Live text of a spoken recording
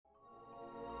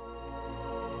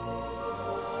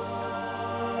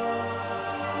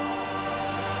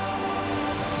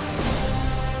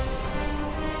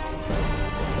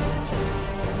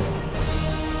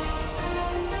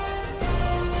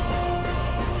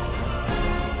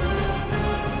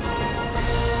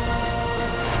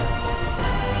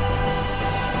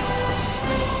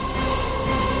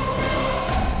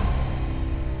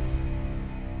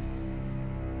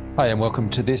Hi, and welcome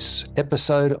to this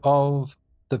episode of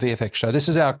the VFX Show. This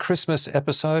is our Christmas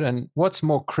episode, and what's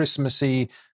more Christmassy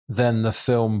than the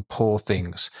film Poor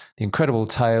Things? The incredible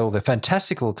tale, the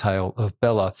fantastical tale of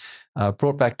Bella,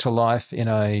 brought back to life in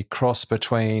a cross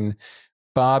between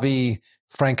Barbie,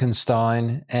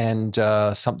 Frankenstein, and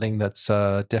something that's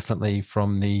definitely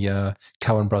from the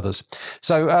Coen brothers.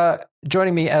 So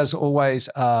joining me, as always,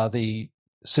 are the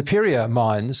superior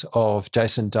minds of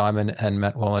Jason Diamond and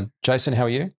Matt Wallen. Jason, how are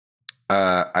you?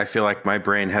 I feel like my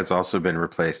brain has also been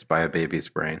replaced by a baby's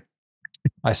brain.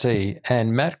 I see.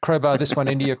 And Matt, crowbar this one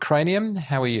into your cranium.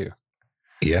 How are you?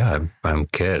 Yeah, I'm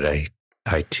good.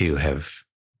 I too have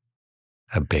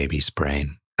a baby's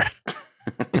brain.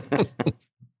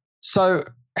 So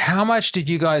how much did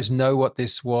you guys know what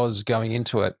this was going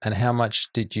into it? And how much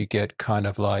did you get kind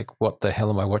of like, what the hell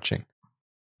am I watching?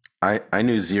 I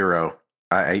knew zero.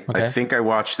 I think I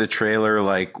watched the trailer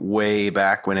like way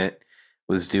back when it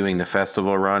was doing the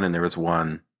festival run, and there was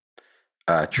one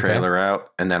trailer out,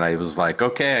 and then I was like,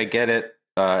 okay, I get it.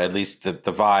 At least the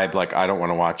vibe. Like, I don't want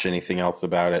to watch anything else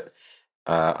about it.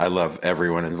 I love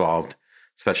everyone involved,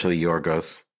 especially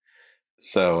Yorgos.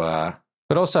 So,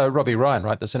 but also Robbie Ryan,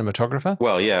 right, the cinematographer?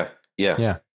 Well, yeah.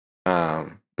 But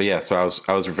yeah, so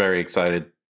I was very excited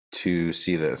to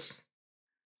see this.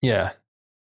 Yeah,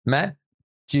 Matt,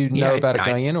 do you know about it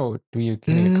going in, or were you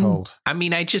getting it cold? I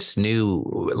mean, I just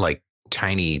knew like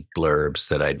tiny blurbs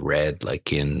that I'd read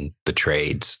like in the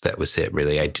trades. That was it,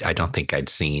 really. I don't think I'd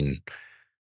seen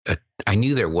I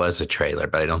knew there was a trailer,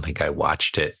 but I don't think I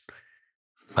watched it.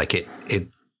 Like it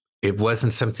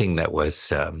wasn't something that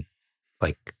was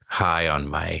like high on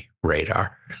my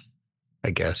radar,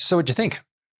 I guess. So what'd you think?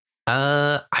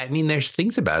 I mean, there's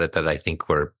things about it that I think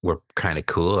were kind of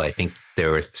cool. I think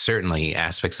there were certainly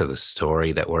aspects of the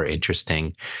story that were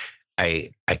interesting.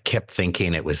 I kept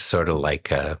thinking it was sort of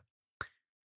like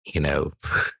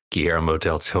Guillermo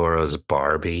del Toro's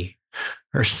Barbie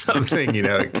or something.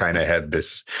 It kind of had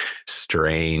this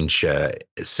strange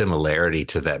similarity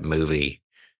to that movie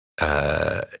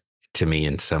to me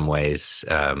in some ways.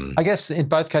 I guess in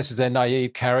both cases, they're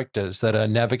naive characters that are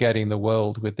navigating the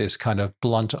world with this kind of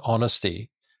blunt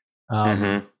honesty.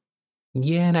 Yeah,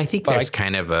 and I think there's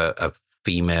kind of a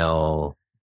female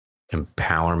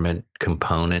empowerment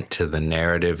component to the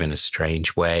narrative in a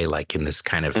strange way, like in this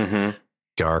kind of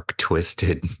dark,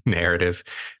 twisted narrative.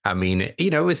 I mean,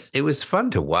 it was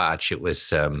fun to watch. It was,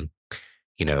 there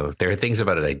are things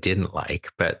about it I didn't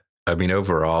like, but I mean,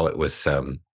 overall, it was,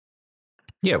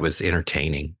 it was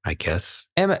entertaining, I guess.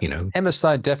 Emma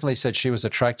Stone definitely said she was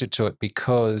attracted to it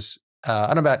because I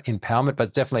don't know about empowerment,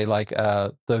 but definitely like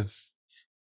the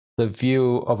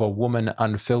view of a woman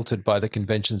unfiltered by the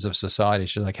conventions of society.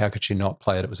 She's like, how could she not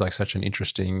play it? It was like such an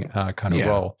interesting kind of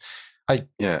role.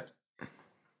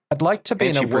 I'd like to be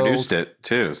in a world. She produced it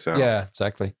too. So yeah,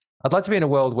 exactly. I'd like to be in a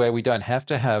world where we don't have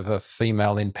to have a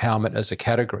female empowerment as a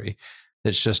category.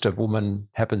 It's just a woman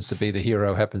happens to be the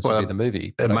hero, happens to be the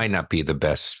movie. It might not be the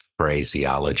best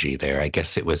phraseology there. I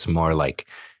guess it was more like,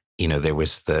 there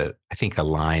was I think a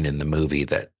line in the movie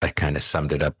that I kind of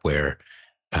summed it up where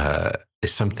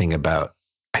is something about,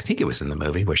 I think it was in the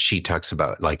movie where she talks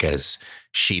about like as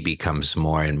she becomes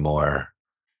more and more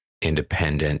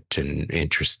independent and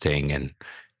interesting and,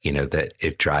 that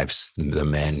it drives the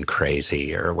men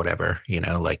crazy or whatever,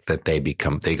 like that they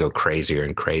go crazier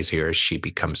and crazier as she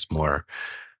becomes more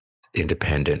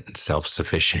independent and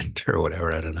self-sufficient or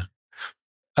whatever. I don't know.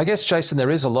 I guess, Jason,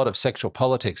 there is a lot of sexual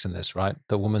politics in this, right?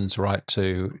 The woman's right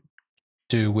to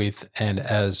do with and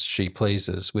as she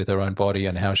pleases with her own body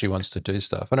and how she wants to do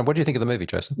stuff. And what do you think of the movie,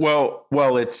 Jason? Well,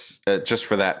 it's just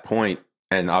for that point,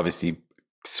 and obviously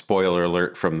spoiler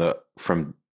alert from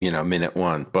minute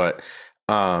one, but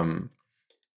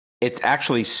it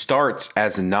actually starts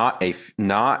as not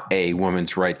a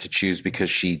woman's right to choose because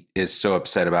she is so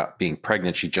upset about being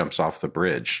pregnant she jumps off the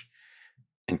bridge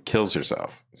and kills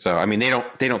herself. So I mean they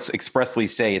don't expressly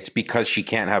say it's because she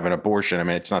can't have an abortion. I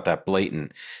mean it's not that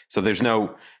blatant. So there's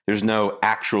no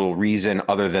actual reason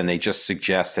other than they just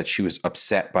suggest that she was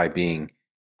upset by being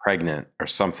pregnant or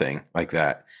something like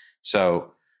that.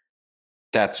 So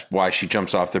that's why she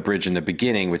jumps off the bridge in the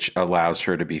beginning, which allows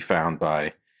her to be found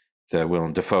by the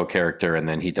Willem Dafoe character, and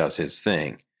then he does his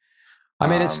thing. I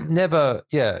mean, it's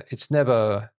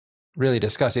never really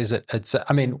discussed, is it?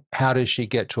 I mean, how does she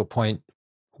get to a point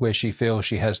where she feels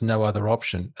she has no other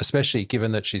option, especially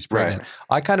given that she's pregnant?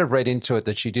 Right. I kind of read into it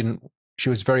that she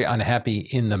was very unhappy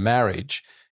in the marriage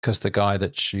because the guy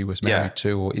that she was married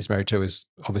to or is married to is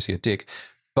obviously a dick.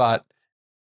 But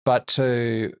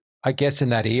to, I guess in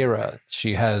that era,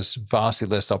 she has vastly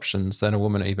less options than a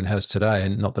woman even has today,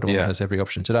 and not that a woman has every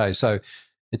option today. So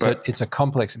It's a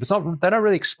complex. It's not. They don't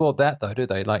really explore that though, do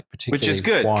they? Like which particularly is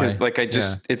good why.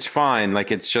 because it's fine. Like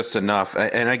it's just enough.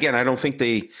 And again, I don't think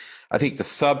I think the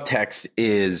subtext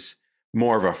is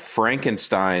more of a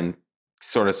Frankenstein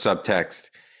sort of subtext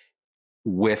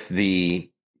with the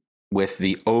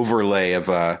overlay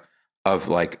of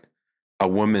like a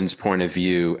woman's point of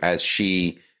view as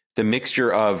the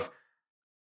mixture of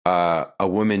a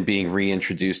woman being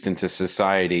reintroduced into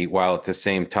society while at the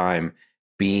same time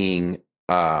being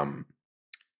a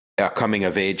coming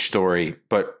of age story,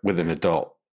 but with an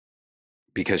adult,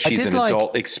 because she's an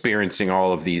adult experiencing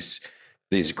all of these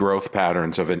growth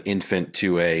patterns of an infant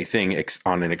to a thing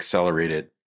on an accelerated,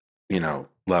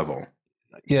 level.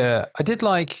 Yeah, I did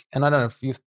like, and I don't know if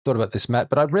you've thought about this, Matt,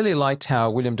 but I really liked how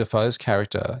William Dafoe's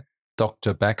character,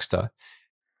 Dr. Baxter,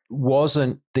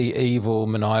 wasn't the evil,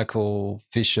 maniacal,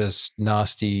 vicious,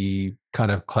 nasty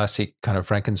kind of classic kind of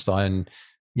Frankenstein,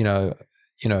 you know,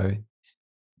 you know,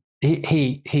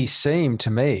 he seemed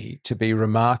to me to be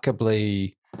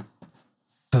remarkably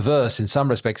perverse in some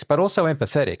respects, but also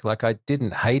empathetic. Like I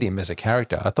didn't hate him as a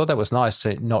character. I thought that was nice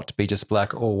to not to be just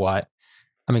black or white.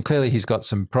 I mean, clearly he's got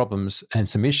some problems and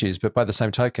some issues, but by the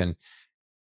same token,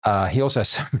 he also has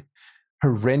some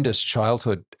horrendous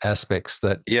childhood aspects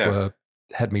that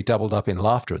had me doubled up in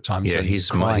laughter at times. Yeah, and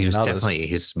he's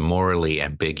morally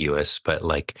ambiguous, but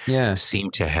like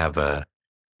seemed to have a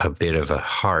bit of a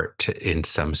heart in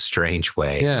some strange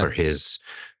way for his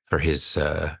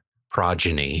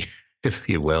progeny, if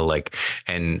you will. Like,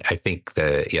 and I think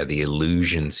the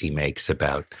allusions he makes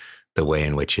about the way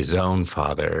in which his own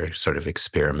father sort of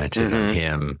experimented on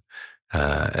him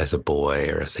as a boy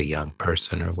or as a young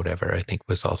person or whatever, I think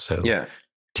was also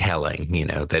telling,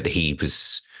 that he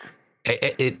was,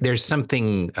 there's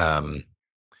something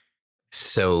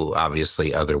so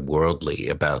obviously otherworldly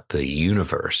about the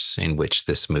universe in which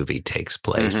this movie takes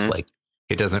place. Like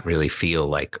it doesn't really feel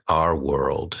like our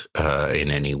world in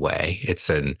any way. It's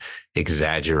an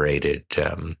exaggerated,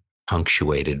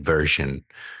 punctuated version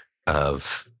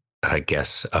of, I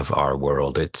guess, of our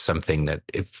world. It's something that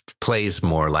it plays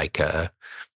more like a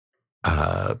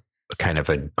kind of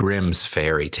a Grimm's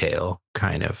fairy tale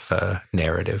kind of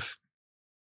narrative.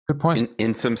 Good point.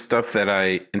 In some stuff that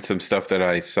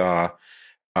I saw,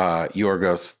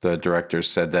 Yorgos, the director,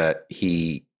 said that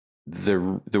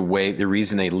the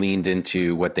reason they leaned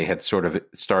into what they had sort of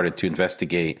started to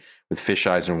investigate with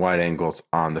fisheyes and wide angles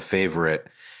on The Favorite,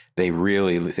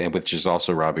 which is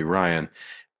also Robbie Ryan.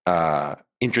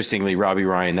 Interestingly, Robbie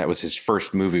Ryan, that was his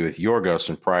first movie with Yorgos,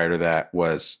 and prior to that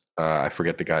was I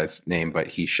forget the guy's name, but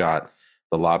he shot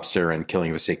The Lobster and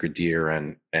Killing of a Sacred Deer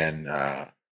and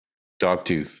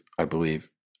Dogtooth, I believe.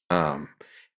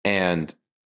 And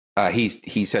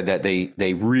he said that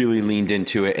they really leaned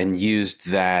into it and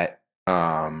used that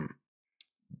the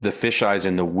fisheyes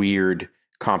and the weird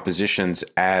compositions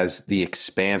as the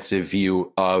expansive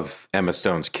view of Emma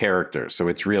Stone's character. So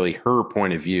it's really her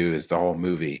point of view as the whole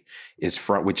movie is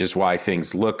from, which is why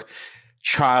things look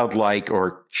childlike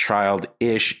or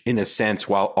childish in a sense,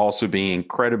 while also being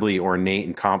incredibly ornate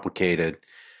and complicated.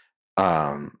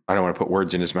 I don't want to put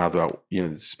words in his mouth about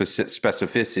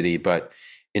specificity, but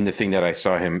in the thing that I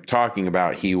saw him talking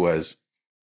about, he was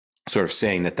sort of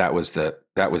saying that was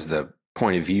the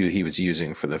point of view he was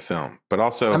using for the film. But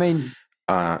also, I mean,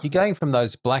 you're going from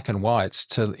those black and whites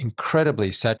to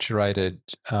incredibly saturated,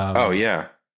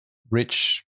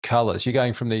 rich colors. You're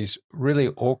going from these really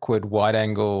awkward wide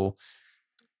angle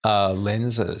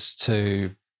lenses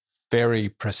to very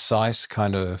precise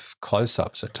kind of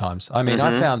close-ups at times. I mean,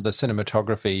 I found the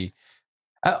cinematography,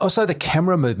 also the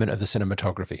camera movement of the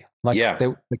cinematography. Like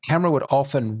the camera would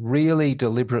often really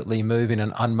deliberately move in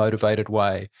an unmotivated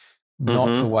way,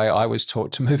 not the way I was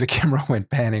taught to move a camera when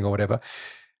panning or whatever.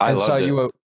 So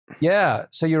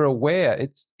you're aware.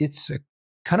 It's a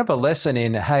kind of a lesson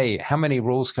in, hey, how many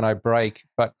rules can I break,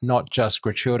 but not just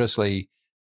gratuitously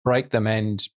break them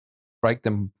and break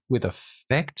them with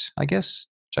effect, I guess,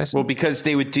 Jason? Well, because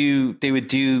they would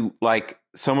do like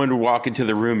someone would walk into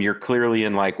the room. You're clearly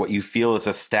in like what you feel is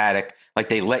a static, like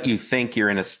they let you think you're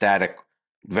in a static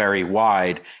very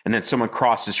wide, and then someone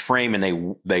crosses frame and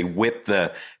they whip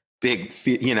the big,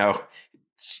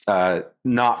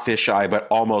 not fisheye, but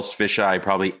almost fisheye,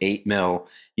 probably 8 mil,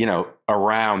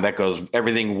 around that goes,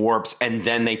 everything warps. And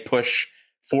then they push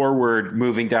forward,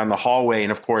 moving down the hallway.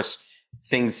 And of course,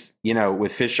 things,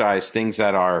 with fisheyes, things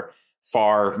that are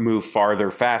far move farther,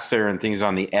 faster, and things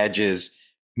on the edges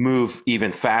move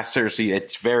even faster. So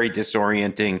it's very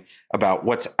disorienting about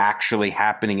what's actually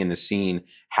happening in the scene,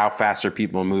 how fast are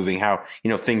people moving, how,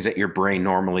 things that your brain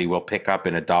normally will pick up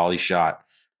in a dolly shot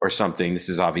or something. This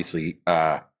is obviously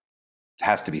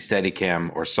has to be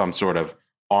Steadicam or some sort of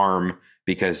arm,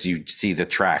 because you see the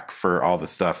track for all the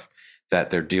stuff that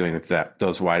they're doing with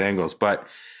those wide angles. But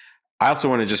I also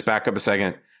want to just back up a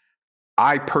second.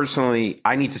 I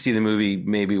need to see the movie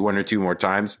maybe one or two more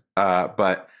times.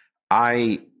 But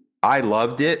I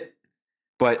loved it.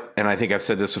 And I think I've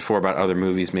said this before about other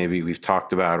movies maybe we've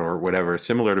talked about or whatever,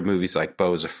 similar to movies like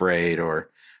Beau's Afraid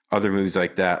or other movies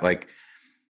like that. Like,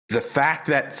 the fact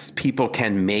that people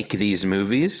can make these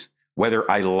movies, whether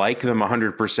I like them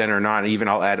 100% or not, even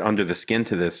I'll add Under the Skin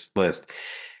to this list,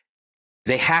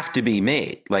 they have to be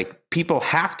made. Like, people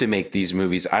have to make these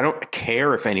movies. I don't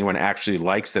care if anyone actually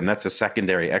likes them. That's a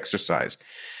secondary exercise.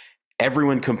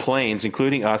 Everyone complains,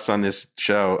 including us on this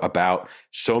show, about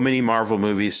so many Marvel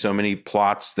movies, so many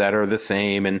plots that are the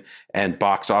same and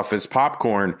box office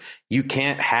popcorn. You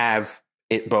can't have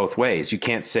it both ways. You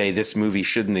can't say this movie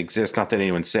shouldn't exist. Not that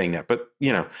anyone's saying that, but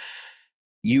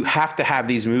you have to have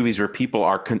these movies where people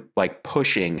are like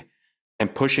pushing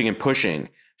and pushing and pushing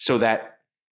so that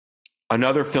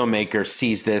another filmmaker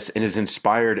sees this and is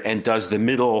inspired and does the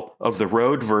middle of the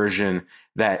road version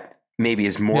that maybe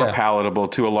is more palatable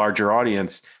to a larger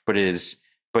audience, but is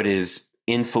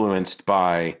influenced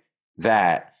by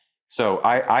that. So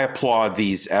I applaud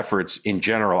these efforts in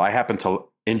general. I happen to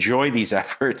enjoy these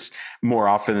efforts more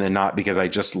often than not because I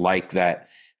just like that.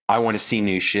 I want to see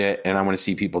new shit and I want to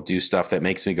see people do stuff that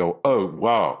makes me go, oh,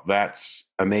 wow, that's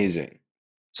amazing.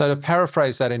 So to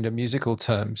paraphrase that into musical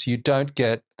terms, you don't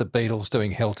get the Beatles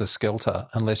doing Helter Skelter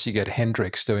unless you get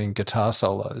Hendrix doing guitar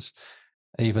solos,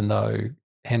 even though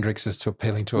Hendrix is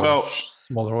appealing to a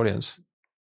smaller audience.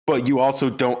 But you also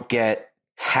don't get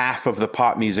half of the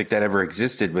pop music that ever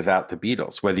existed without the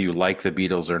Beatles, whether you like the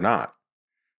Beatles or not.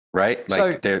 Right?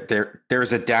 Like, so,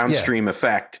 there's a downstream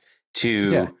effect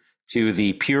to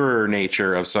the purer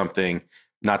nature of something.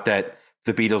 Not that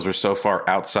the Beatles were so far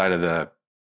outside of the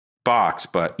box,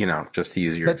 but just to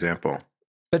use your example.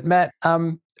 But Matt,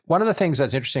 one of the things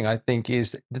that's interesting, I think,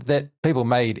 is that people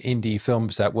made indie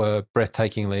films that were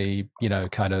breathtakingly,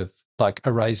 kind of like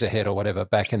Eraserhead or whatever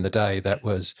back in the day, that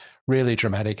was really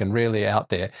dramatic and really out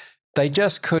there. They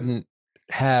just couldn't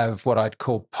have what I'd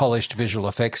call polished visual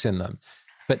effects in them.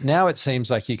 But now it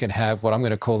seems like you can have what I'm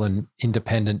going to call an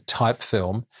independent type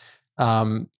film.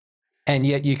 And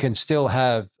yet you can still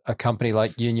have a company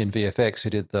like Union VFX, who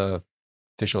did the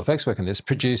visual effects work in this,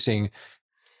 producing,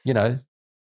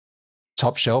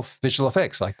 top shelf visual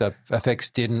effects. Like, the effects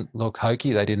didn't look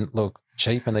hokey, they didn't look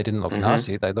cheap, and they didn't look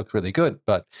nasty. They looked really good.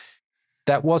 But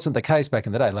that wasn't the case back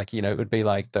in the day. Like, it would be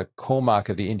like the hallmark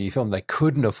of the indie film. They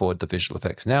couldn't afford the visual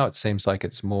effects. Now it seems like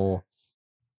it's more.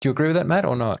 Do you agree with that, Matt,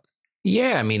 or not?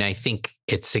 Yeah, I mean, I think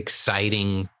it's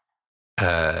exciting.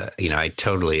 I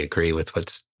totally agree with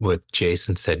what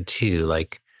Jason said too.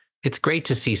 Like, it's great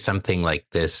to see something like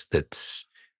this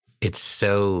it's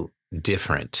so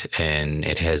different and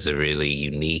it has a really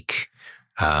unique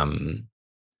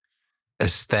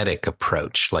aesthetic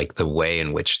approach, like the way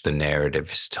in which the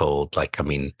narrative is told. Like, I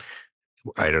mean,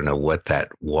 I don't know what that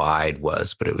wide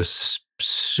was, but it was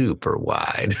super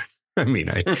wide. I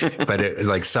mean, but it,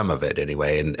 like some of it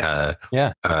anyway. And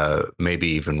maybe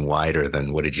even wider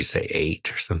than, what did you say,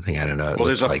 8 or something? I don't know. Well,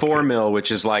 there's a 4 mil,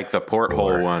 which is like the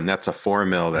porthole one. That's a 4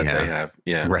 mil that they have.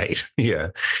 Yeah. Right. Yeah.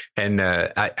 And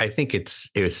I think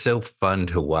it was so fun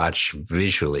to watch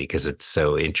visually because it's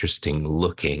so interesting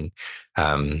looking.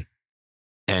 And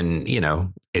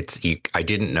I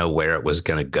didn't know where it was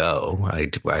going to go.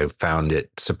 I found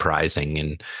it surprising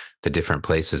in the different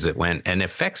places it went. And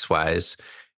effects wise,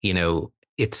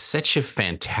 it's such a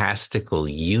fantastical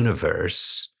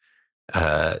universe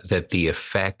that the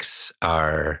effects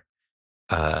are,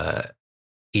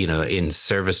 in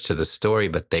service to the story,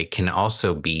 but they can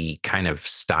also be kind of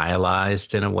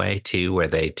stylized in a way too, where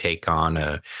they take on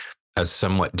a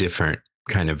somewhat different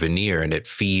kind of veneer, and it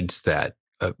feeds that,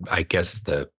 I guess,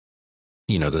 the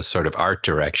sort of art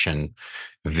direction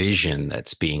vision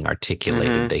that's being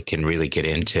articulated. They can really get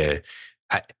into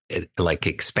like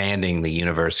expanding the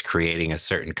universe, creating a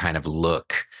certain kind of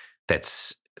look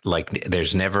that's like,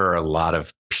 there's never a lot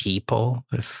of people.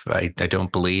 If I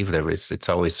don't believe it's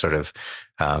always sort of,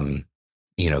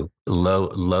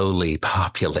 lowly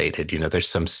populated. There's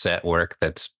some set work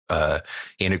that's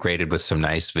integrated with some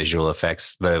nice visual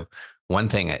effects. The one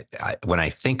thing when I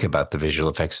think about the visual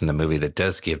effects in the movie that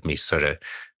does give me sort of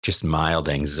just mild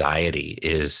anxiety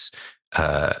is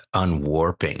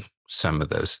unwarping some of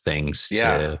those things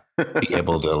to be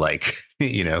able to, like,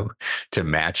 to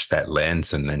match that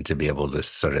lens, and then to be able to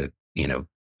sort of,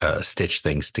 stitch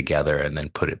things together and then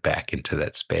put it back into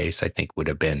that space, I think would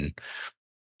have been,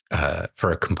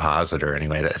 for a compositor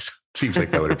anyway, that seems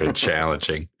like that would have been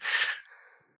challenging.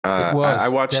 It I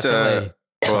was watched definitely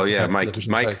well, like the yeah,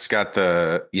 television Mike's takes.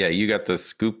 got you got the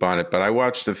scoop on it, but I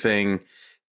watched the thing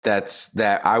that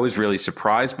I was really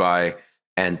surprised by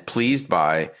and pleased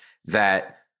by,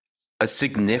 that a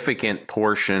significant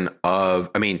portion of,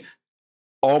 I mean,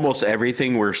 almost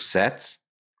everything were sets,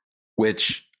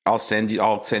 which I'll send you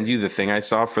the thing I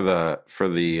saw for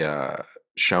the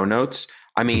show notes.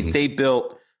 I mean, Mhm. they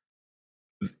built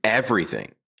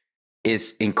everything.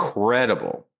 Is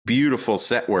incredible, beautiful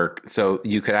set work. So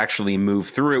you could actually move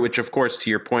through it, which, of course, to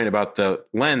your point about the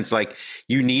lens, like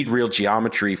you need real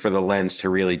geometry for the lens to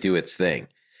really do its thing.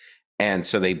 And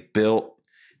so they built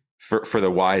for the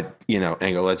wide,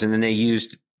 angle lens, and then they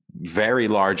used very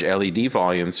large LED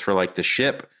volumes for like the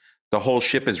ship. The whole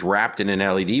ship is wrapped in an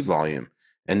LED volume,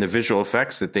 and the visual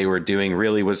effects that they were doing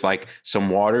really was like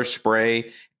some water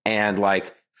spray and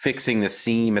like fixing the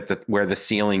seam at where the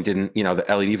ceiling didn't, the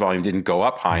LED volume didn't go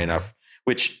up high enough,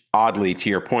 which oddly, to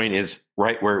your point, is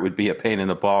right where it would be a pain in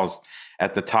the balls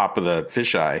at the top of the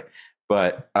fisheye.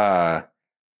 But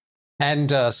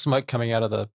And smoke coming out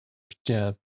of the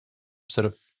sort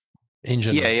of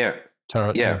engine yeah,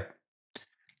 turret. yeah.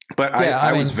 But Yeah, I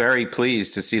I was mean, very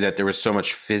pleased to see that there was so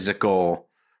much physical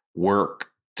work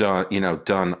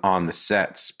done on the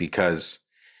sets, because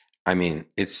I mean,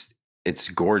 it's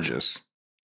gorgeous.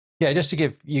 yeah, just to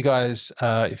give you guys,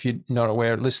 if you're not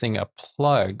aware, listening, a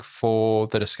plug for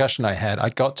the discussion I had, I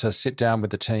got to sit down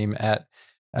with the team at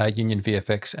Union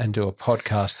VFX and do a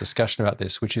podcast discussion about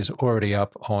this, which is already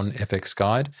up on FX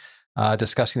Guide,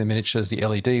 discussing the miniatures, the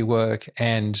LED work,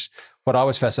 and what I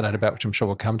was fascinated about, which I'm sure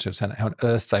we'll come to, is how on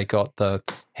earth they got the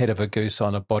head of a goose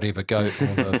on a body of a goat, or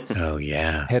the Oh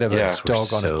yeah, head of a Yeah. those were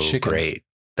dog on a so chicken. great.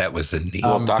 That was a neat.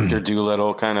 Little Dr.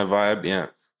 Doolittle kind of vibe, yeah.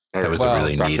 That Or was a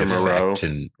really neat Dr. Moreau effect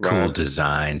and cool vibe.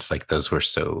 designs. Like those were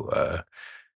so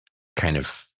kind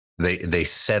of they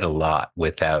said a lot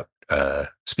without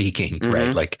speaking, right?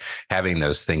 Mhm. Like having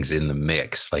those things in the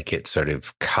mix, like it sort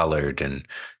of colored and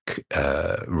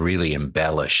really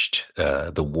embellished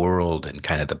the world and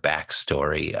kind of the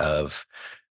backstory of,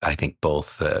 I think,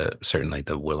 both certainly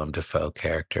the Willem Dafoe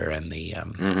character and the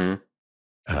Mhm.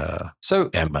 So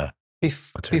Emma.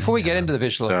 What's her before name? we get into the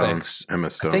visual Stone, effects, Emma I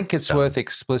Stone. think it's worth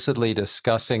explicitly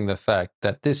discussing the fact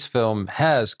that this film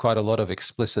has quite a lot of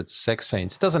explicit sex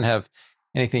scenes. It doesn't have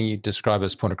anything you describe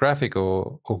as pornographic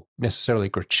or necessarily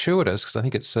gratuitous, because I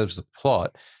think it serves the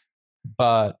plot.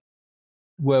 But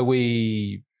were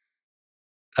we,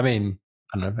 I mean,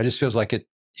 I don't know, it just feels like it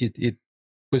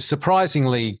was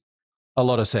surprisingly a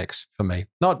lot of sex for me.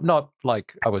 Not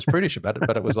like I was prudish about it,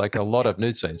 but it was like a lot of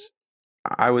nude scenes.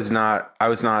 I was not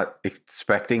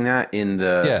expecting that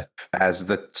Yeah. as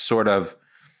the sort of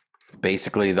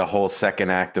basically the whole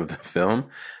second act of the film.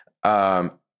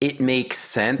 It makes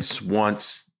sense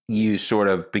once you sort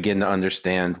of begin to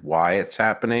understand why it's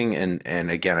happening,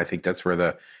 and again, I think that's where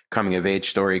the coming of age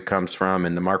story comes from,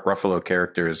 and the Mark Ruffalo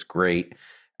character is great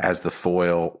as the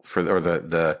foil for, or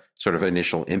the sort of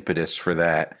initial impetus for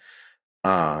that.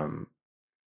 Um,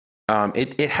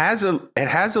 it has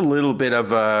a little bit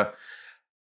of a,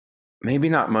 maybe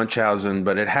not Munchausen,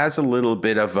 but it has a little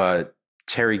bit of a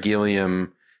Terry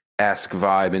Gilliam esque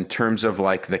vibe in terms of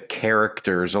like the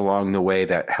characters along the way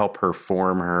that help her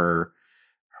form her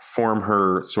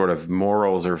sort of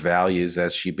morals or values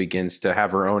as she begins to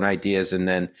have her own ideas. And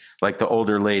then like the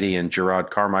older lady and Gerard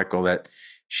Carmichael that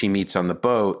she meets on the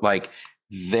boat, like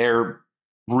they're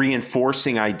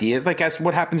reinforcing ideas, like as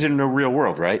what happens in the real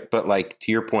world, right? But like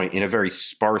to your point, in a very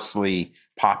sparsely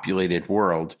populated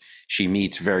world, she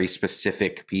meets very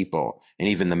specific people, and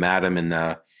even the madam in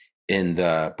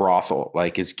the brothel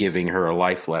like is giving her a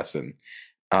life lesson.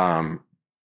 Um,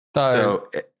 Though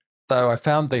so Though I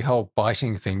found the whole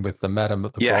biting thing with the madam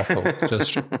at the yeah, brothel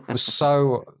just was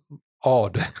so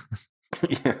odd.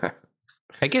 yeah.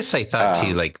 I guess I thought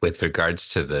too, like with regards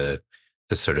to the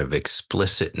sort of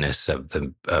explicitness of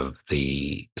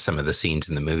the some of the scenes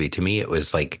in the movie, to me it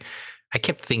was like I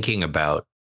kept thinking about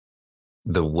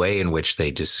the way in which they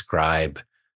describe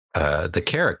the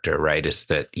character, right? Is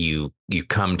that you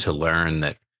come to learn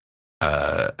that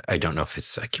I don't know if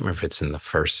I can't remember if it's in the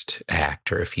first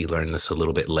act or if you learn this a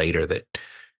little bit later, that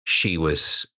she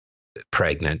was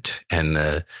pregnant and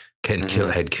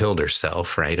had killed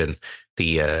herself, right? And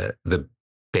the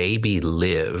baby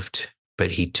lived,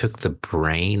 but he took the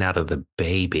brain out of the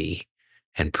baby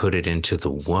and put it into the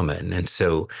woman. And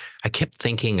so I kept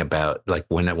thinking about like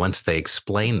once they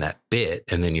explain that bit,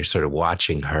 and then you're sort of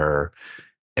watching her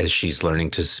as she's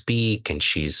learning to speak and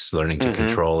she's learning to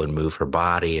control and move her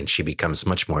body, and she becomes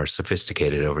much more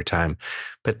sophisticated over time.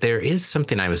 But there is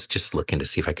something, I was just looking to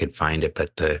see if I could find it,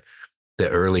 but the the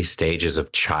early stages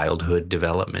of childhood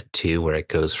development too, where it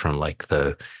goes from like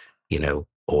the,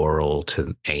 oral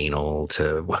to anal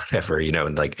to whatever,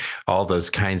 and like all those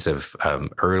kinds of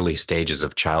early stages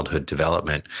of childhood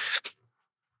development.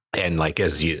 And like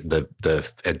as the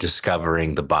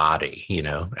discovering the body,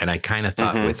 and I kind of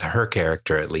thought with her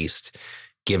character, at least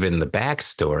given the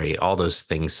backstory, all those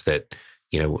things that,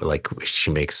 like she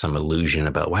makes some allusion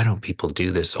about why don't people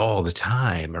do this all the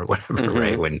time or whatever,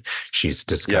 right? When she's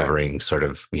discovering sort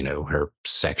of, her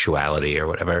sexuality or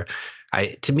whatever.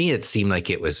 To me, it seemed like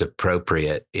it was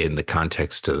appropriate in the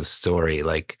context of the story.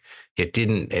 Like it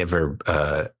didn't ever,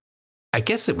 I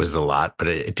guess it was a lot, but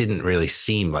it didn't really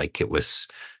seem like it was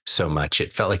so much.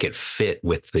 It felt like it fit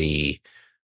with the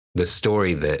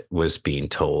story that was being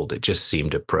told. It just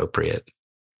seemed appropriate.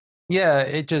 Yeah,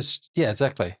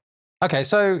 exactly. Okay,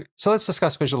 so let's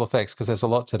discuss visual effects because there's a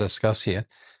lot to discuss here.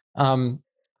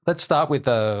 Let's start with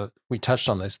we touched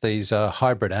on this, these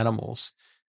hybrid animals.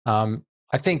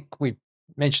 I think we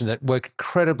mentioned that work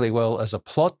incredibly well as a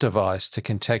plot device to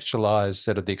contextualize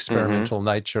sort of the experimental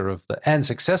nature of and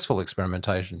successful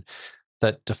experimentation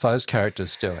that Defoe's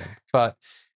character's doing. But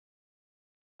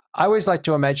I always like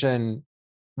to imagine,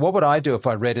 what would I do if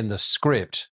I read in the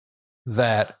script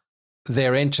that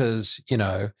there enters,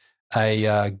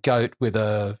 a goat with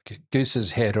a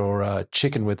goose's head or a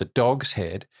chicken with a dog's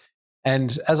head.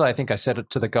 And as I think I said it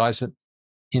to the guys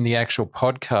in the actual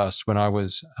podcast when I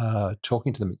was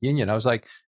talking to them at Union, I was like,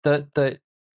 the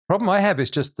problem I have is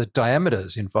just the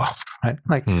diameters involved, right?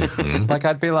 Like, like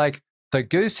I'd be like, the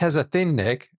goose has a thin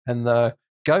neck and the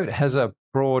goat has a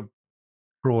broader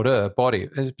body.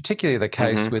 It's particularly the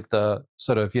case with the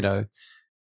sort of,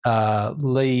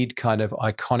 lead kind of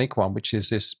iconic one, which is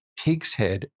this pig's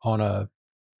head on a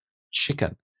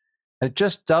chicken. And it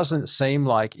just doesn't seem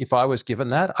like, if I was given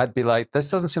that, I'd be like, this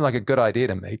doesn't seem like a good idea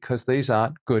to me because these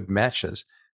aren't good matches.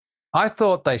 I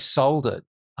thought they sold it.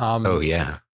 Oh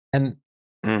yeah. And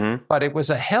but it was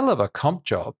a hell of a comp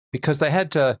job because they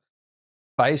had to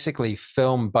basically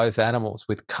film both animals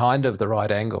with kind of the right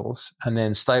angles and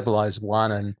then stabilize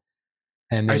one and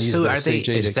then use the CG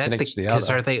to connect to the other. Because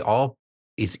are they all?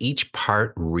 Is each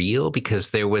part real?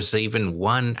 Because there was even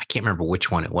one, I can't remember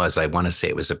which one it was. I want to say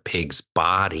it was a pig's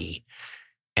body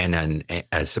and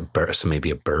as a bird, so maybe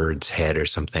a bird's head or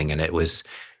something. And it was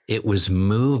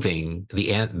moving.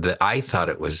 I thought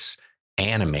it was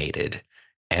animated,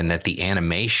 and that the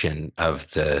animation of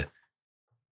the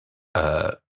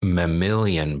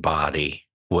mammalian body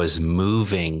was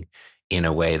moving in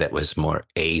a way that was more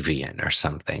avian or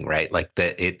something, right? Like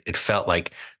that it felt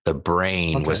like the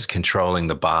brain was controlling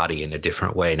the body in a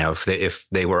different way. Now, if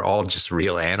they were all just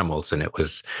real animals and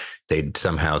they'd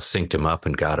somehow synced them up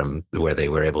and got them where they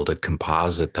were able to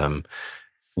composite them,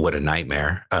 what a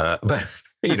nightmare. But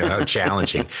how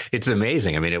challenging. It's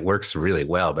amazing. I mean, it works really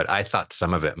well, but I thought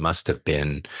some of it must have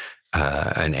been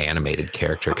an animated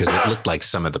character because it looked like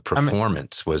some of the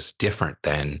performance was different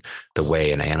than the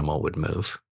way an animal would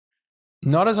move.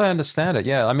 Not as I understand it,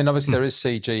 yeah. I mean, obviously there is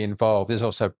CG involved. There's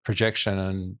also projection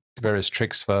and various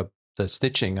tricks for the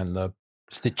stitching and the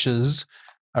stitches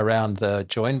around the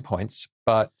join points.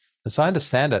 But as I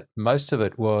understand it, most of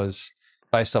it was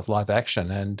based off live action,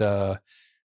 and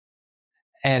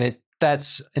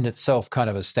that's in itself kind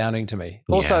of astounding to me.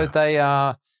 Also, they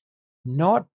are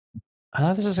not. I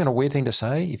know this is a weird thing to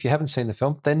say. If you haven't seen the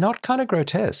film, they're not kind of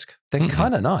grotesque. They're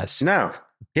kind of nice. No,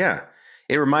 yeah.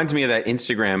 It reminds me of that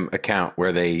Instagram account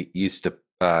where they used to,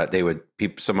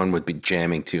 someone would be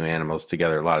jamming two animals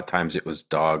together. A lot of times it was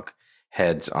dog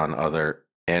heads on other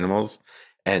animals.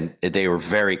 And they were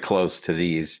very close to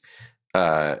these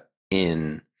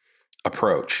in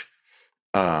approach.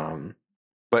 But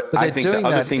I think the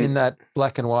other thing in that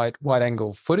black and white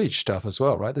angle footage stuff as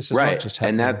well, right? This is not just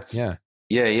happening. And that's,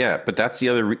 yeah. But that's the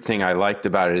other thing I liked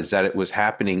about it is that it was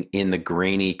happening in the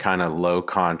grainy kind of low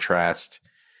contrast,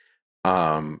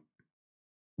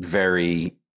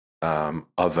 very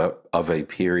of a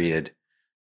period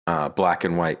black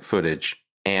and white footage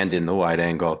and in the wide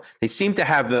angle. They seem to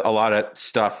have a lot of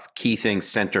stuff, key things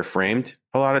center framed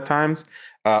a lot of times.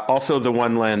 Also the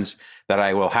one lens that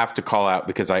I will have to call out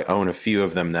because I own a few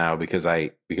of them now because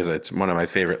it's one of my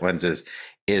favorite lenses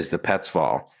is the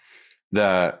Petzval.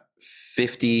 The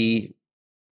 57,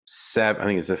 I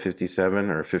think it's a 57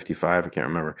 or a 55, I can't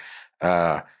remember.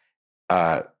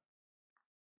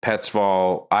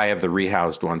 Petzval, I have the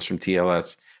rehoused ones from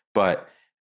TLS, but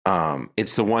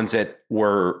it's the ones that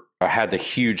had the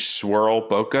huge swirl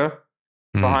bokeh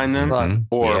behind them,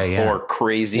 or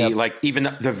crazy, like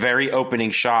even the very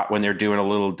opening shot when they're doing a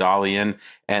little dolly in,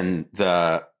 and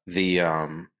the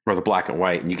or the black and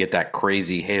white, and you get that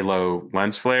crazy halo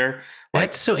lens flare. That's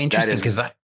Like so that interesting is because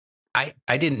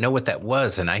I didn't know what that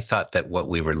was. And I thought that what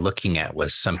we were looking at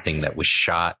was something that was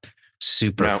shot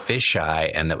super no,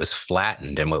 fisheye and that was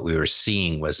flattened. And what we were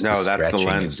seeing was the no, that's the stretching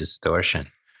and lens. distortion.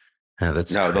 Oh,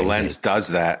 that's No, the lens crazy. does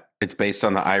that. It's based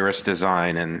on the iris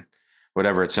design and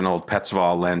whatever. It's an old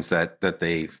Petzval lens that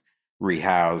they've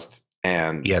rehoused,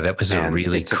 Yeah, that was a and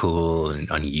really it's a cool and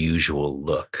unusual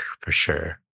look for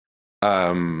sure.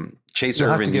 Chase You'll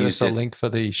have to Irvin give us used a it. link for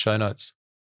the show notes.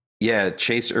 Yeah,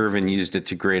 Chase Irvin used it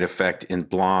to great effect in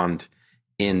Blonde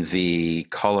in the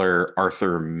color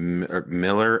Arthur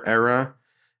Miller era,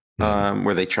 Hmm.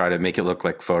 where they try to make it look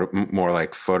like more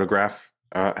like photograph.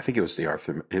 I think it was the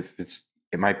Arthur.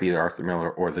 It might be the Arthur Miller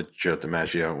or the Joe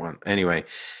DiMaggio one. Anyway,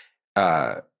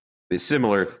 a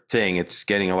similar thing. It's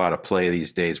getting a lot of play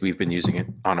these days. We've been using it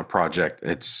on a project.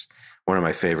 It's one of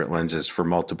my favorite lenses for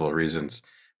multiple reasons.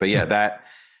 But yeah, that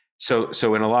so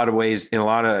in a lot of ways, in a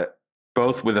lot of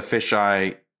both with a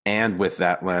fisheye and with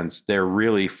that lens, they're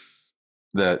really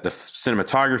the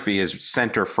cinematography is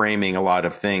center framing a lot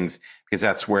of things because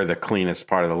that's where the cleanest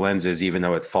part of the lens is, even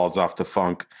though it falls off to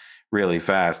funk really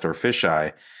fast or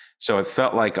fisheye. So it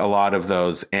felt like a lot of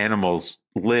those animals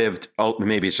lived. Oh,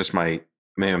 maybe it's just maybe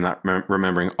I'm not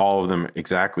remembering all of them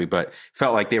exactly, but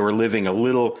felt like they were living a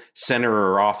little center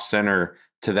or off center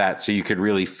to that. So you could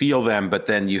really feel them, but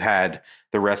then you had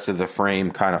the rest of the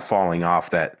frame kind of falling off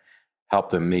that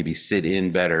helped them maybe sit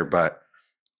in better. But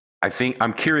I think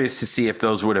I'm curious to see if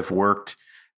those would have worked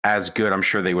as good. I'm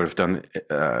sure they would have done,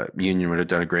 Union would have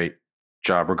done a great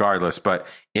job regardless, but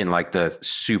in like the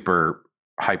super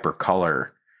hyper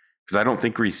color, because I don't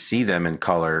think we see them in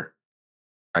color.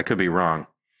 I could be wrong, I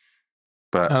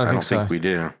but don't I think don't think so. we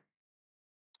do.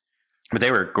 But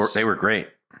they were great.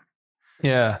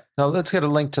 Yeah. Now let's get a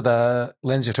link to the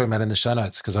lens you're talking about in the show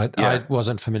notes because I Yeah.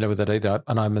 wasn't familiar with it either.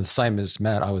 And I'm the same as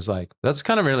Matt. I was like, that's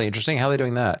kind of really interesting. How are they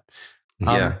doing that?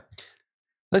 Yeah.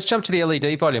 Let's jump to the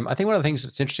LED volume. I think one of the things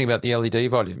that's interesting about the LED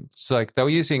volume, it's like they were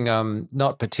using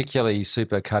not particularly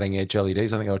super cutting edge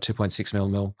LEDs. I think they were 2.6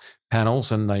 mm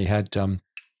panels and they had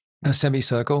a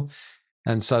semicircle.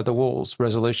 And so the wall's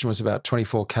resolution was about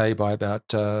 24K by about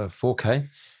 4K.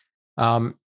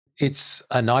 It's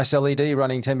a nice LED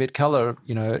running 10-bit color,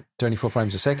 24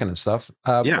 frames a second and stuff.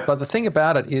 Yeah. But the thing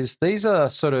about it is these are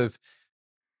sort of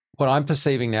what I'm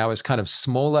perceiving now is kind of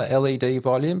smaller LED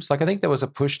volumes. Like I think there was a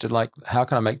push to like, how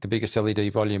can I make the biggest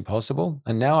LED volume possible?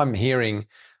 And now I'm hearing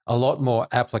a lot more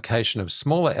application of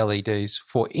smaller LEDs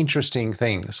for interesting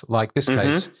things, like this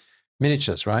case,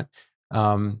 miniatures, right?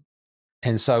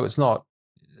 And so it's not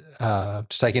to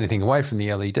take anything away from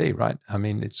the LED, right? I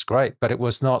mean, it's great, but it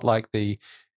was not like it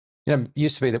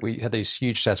used to be that we had these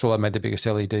huge stats. Well, I made the biggest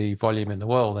LED volume in the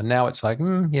world. And now it's like,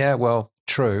 yeah, well,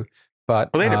 true. But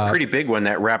Well, they had a pretty big one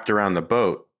that wrapped around the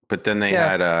boat, but then they yeah,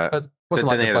 had but it wasn't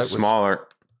then like they the had a boat was, smaller. well,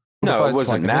 the No, it boat's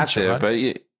wasn't like a miniature, massive,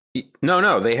 right? but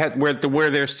no, they had where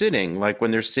they're sitting. Like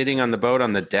when they're sitting on the boat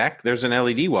on the deck, there's an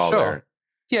LED wall Sure.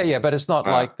 there. Yeah, but it's not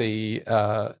Uh, like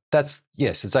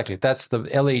yes, exactly. That's the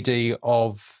LED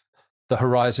of the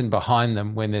horizon behind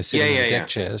them when they're yeah, sitting in yeah, the deck yeah,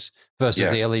 chairs versus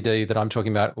yeah. the LED that I'm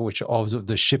talking about, which of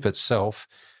the ship itself,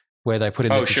 where they put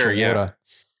in the Oh, sure, additional yeah, water.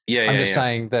 yeah, I'm yeah, just yeah.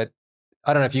 saying that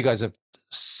I don't know if you guys have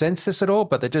sensed this at all,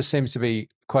 but there just seems to be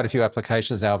quite a few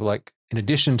applications now of like, in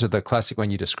addition to the classic one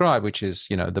you described, which is,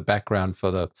 the background for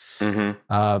the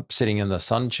Mm-hmm. sitting in the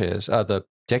sun chairs, the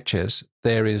deck chairs,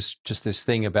 there is just this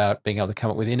thing about being able to come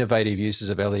up with innovative uses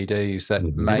of LEDs that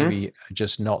Mhm. maybe are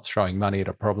just not throwing money at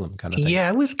a problem kind of thing. Yeah,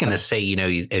 I was going to say,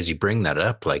 as you bring that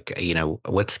up, like,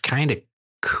 what's kind of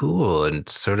cool and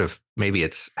sort of maybe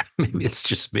it's maybe it's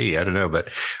just me, I don't know, but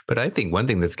I think one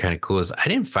thing that's kind of cool is I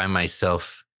didn't find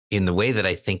myself in the way that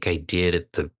I think I did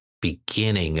at the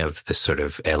beginning of the sort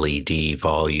of LED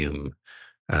volume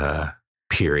uh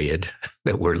period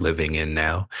that we're living in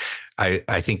now.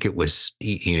 I think it was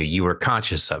you were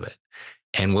conscious of it.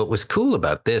 And what was cool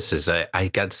about this is I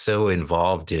got so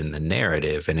involved in the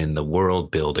narrative and in the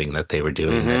world building that they were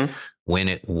doing that Mm-hmm. when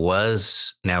it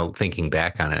was now thinking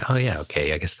back on it, oh yeah,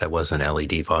 okay, I guess that was an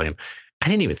LED volume. I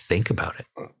didn't even think about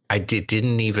it.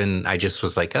 Didn't even, I just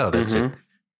was like, oh,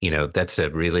 Mm-hmm. that's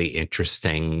a really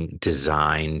interesting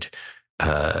designed,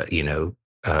 uh, you know,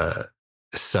 uh,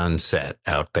 sunset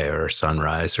out there or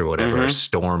sunrise or whatever, or Mm-hmm.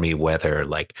 stormy weather.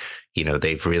 Like,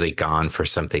 they've really gone for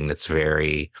something that's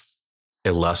very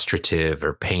illustrative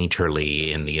or painterly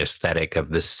in the aesthetic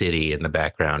of the city in the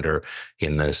background or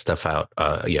in the stuff out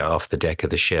off the deck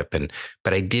of the ship.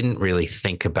 But I didn't really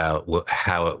think about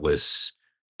how it was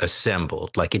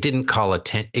assembled. Like it didn't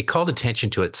it called attention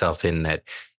to itself in that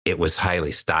it was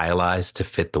highly stylized to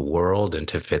fit the world and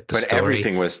to fit the But story.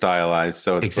 everything was stylized,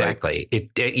 so it's exactly.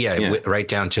 Right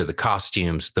down to the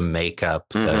costumes, the makeup,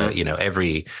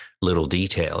 every little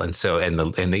detail, and so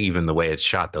even the way it's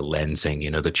shot, the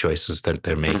lensing, the choices that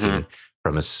they're making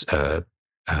from a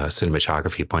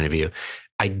cinematography point of view.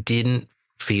 I didn't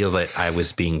feel that I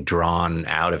was being drawn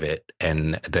out of it,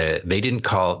 and they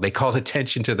called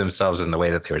attention to themselves in the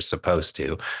way that they were supposed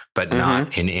to, but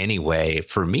not in any way,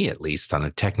 for me at least, on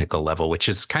a technical level, which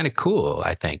is kind of cool,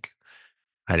 I think.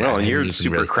 I and you're even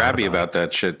super really crabby about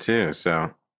that shit too.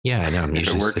 So yeah, I know. I'm if it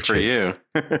usually worked for you,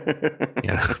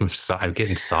 yeah, I'm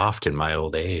getting soft in my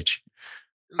old age.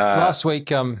 Last week,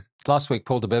 Paul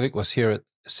Debevic was here at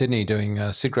Sydney doing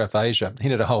SIGGRAPH Asia. He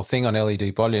did a whole thing on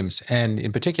LED volumes, and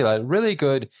in particular, really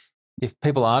good if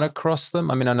people aren't across them.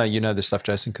 I mean, I know you know this stuff,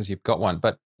 Jason, because you've got one,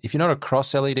 but if you're not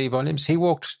across LED volumes, he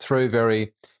walked through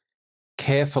very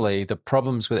carefully the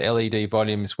problems with LED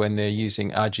volumes when they're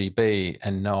using RGB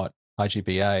and not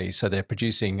RGBA. So they're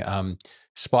producing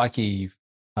spiky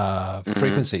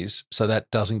frequencies, so that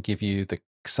doesn't give you the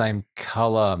same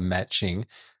color matching. It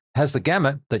has the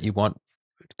gamut that you want,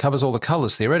 it covers all the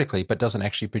colors theoretically, but doesn't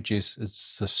actually produce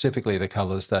specifically the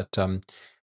colors that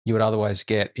you would otherwise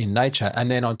get in nature. And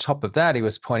then on top of that, he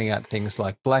was pointing out things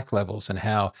like black levels and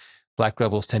how black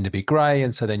levels tend to be gray.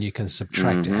 And so then you can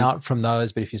subtract out from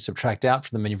those. But if you subtract out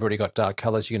from them and you've already got dark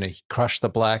colors, you're going to crush the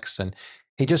blacks. And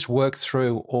he just worked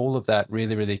through all of that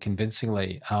really, really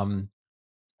convincingly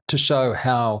to show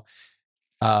how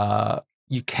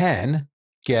you can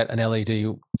get an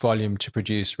LED volume to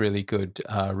produce really good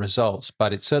results,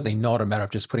 but it's certainly not a matter of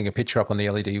just putting a picture up on the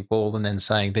LED wall and then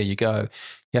saying, there you go.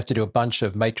 You have to do a bunch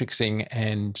of matrixing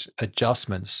and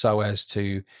adjustments so as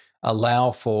to allow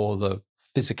for the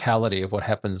physicality of what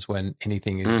happens when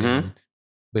anything is in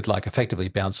with like effectively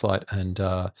bounce light and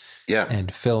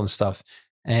fill and stuff.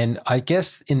 And I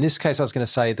guess in this case, I was going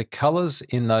to say the colors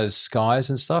in those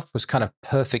skies and stuff was kind of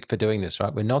perfect for doing this,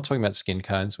 right? We're not talking about skin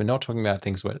cones. We're not talking about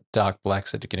things with dark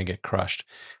blacks that are going to get crushed.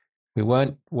 We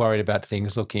weren't worried about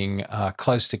things looking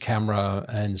close to camera.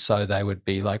 And so they would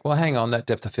be like, well, hang on, that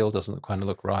depth of field doesn't kind of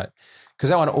look right.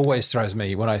 Because that one always throws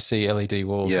me when I see LED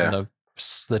walls and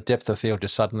the depth of field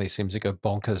just suddenly seems to go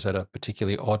bonkers at a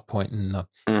particularly odd point in the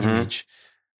image.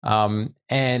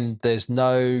 And there's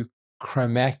no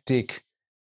chromatic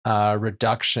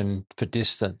reduction for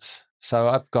distance. So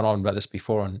I've gone on about this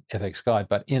before on FX Guide,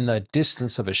 but in the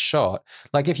distance of a shot,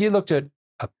 like if you looked at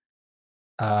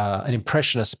an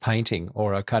impressionist painting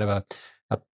or a kind of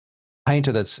a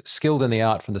painter that's skilled in the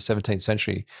art from the 17th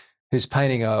century who's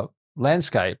painting a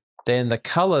landscape, then the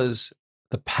colors,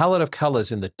 the palette of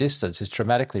colors in the distance is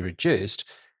dramatically reduced.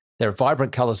 There are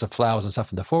vibrant colors of flowers and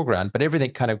stuff in the foreground, but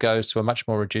everything kind of goes to a much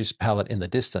more reduced palette in the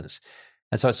distance.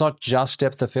 And so it's not just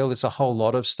depth of field, it's a whole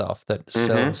lot of stuff that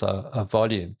sells a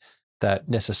volume that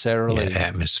necessarily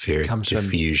atmospheric comes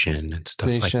diffusion and stuff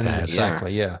like that.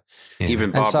 Exactly, yeah.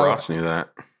 Even Bob Ross knew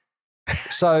that.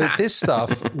 So this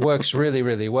stuff works really,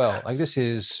 really well. Like this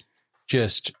is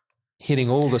just hitting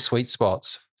all the sweet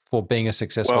spots for being a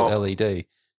successful LED.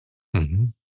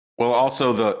 Well,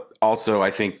 also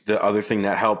I think the other thing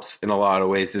that helps in a lot of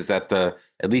ways is that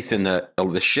at least in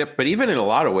the ship, but even in a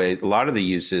lot of ways, a lot of the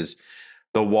uses,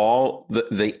 the wall,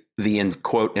 the in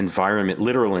quote environment,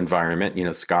 literal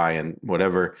environment, sky and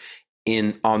whatever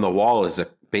on the wall is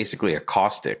basically a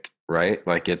caustic, right?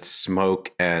 Like it's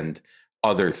smoke and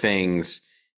other things.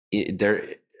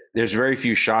 There's very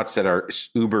few shots that are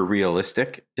uber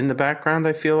realistic in the background,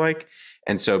 I feel like.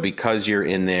 And so because you're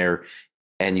in there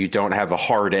and you don't have a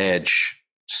hard edge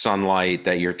sunlight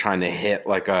that you're trying to hit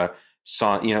like a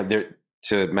sun,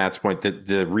 to Matt's point,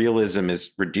 the realism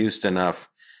is reduced enough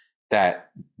that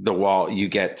the wall, you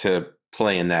get to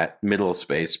play in that middle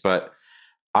space. But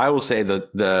I will say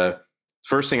the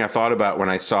first thing I thought about when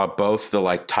I saw both the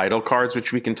like title cards,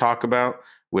 which we can talk about,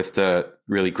 with the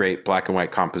really great black and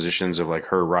white compositions of like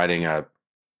her riding a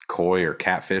koi or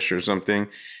catfish or something,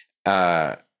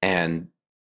 and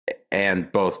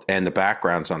the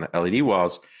backgrounds on the LED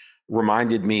walls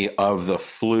reminded me of the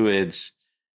fluids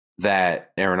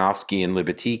that Aronofsky and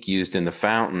Libatique used in The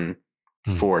Fountain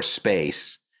for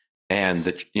space, and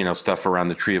the stuff around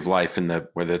the Tree of Life and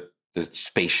where the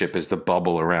spaceship is the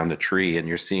bubble around the tree, and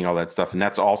you're seeing all that stuff, and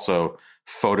that's also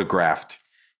photographed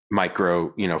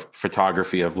micro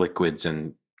photography of liquids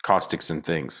and caustics and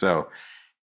things. So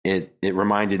it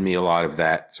reminded me a lot of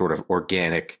that sort of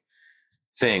organic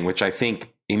thing, which I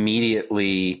think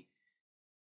immediately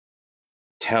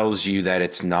tells you that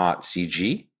it's not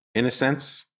CG in a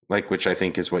sense, like, which I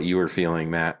think is what you were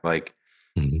feeling, Matt. Like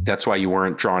that's why you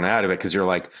weren't drawn out of it, because you're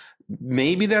like,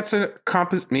 maybe that's a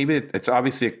maybe it's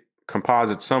obviously a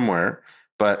composite somewhere,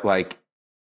 but like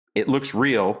it looks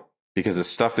real because the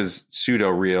stuff is pseudo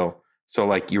real. So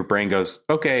like your brain goes,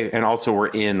 okay. And also we're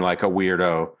in like a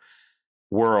weirdo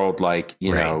world, like,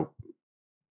 you Right.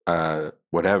 know,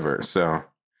 whatever. So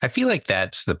I feel like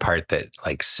that's the part that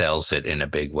like sells it in a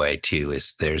big way too,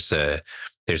 is there's a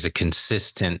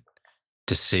consistent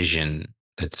decision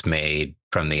that's made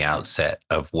from the outset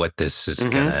of what this is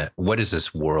what is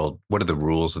this world, what are the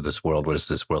rules of this world, what does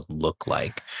this world look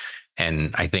like?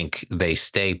 And I think they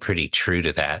stay pretty true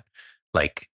to that.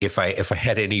 Like if I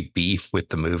had any beef with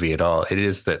the movie at all, it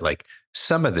is that like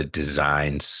some of the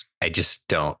designs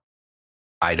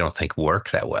I don't think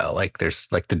work that well. Like there's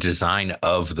like the design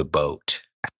of the boat.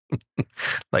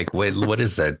 Like what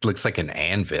is that? It looks like an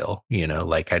anvil, you know,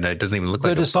 like I know it doesn't even look The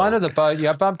like a design boat. of the boat, yeah,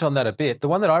 I bumped on that a bit. The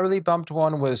one that I really bumped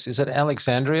on is it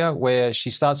Alexandria, where she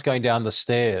starts going down the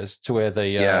stairs to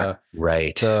where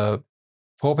Right. the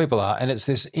poor people are, and it's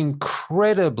this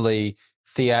incredibly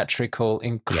theatrical,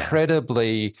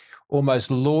 incredibly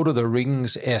almost Lord of the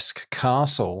Rings-esque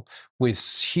castle with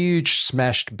huge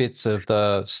smashed bits of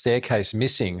the staircase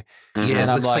missing. Yeah, And it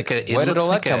I'm looks like, like a where did all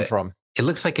that come from? it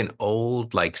looks like an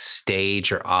old like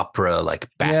stage or opera like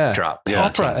Yeah, backdrop Yeah.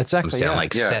 painting. opera, exactly, Comes down yeah.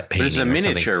 like yeah, set but it's a painting or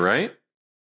something. miniature, right?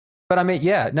 But I mean,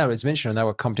 yeah, no, it's mentioned and they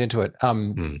were comped into it,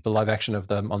 the live action of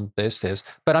them on their stairs.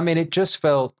 But I mean, it just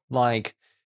felt like,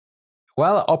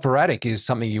 well, operatic is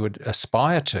something you would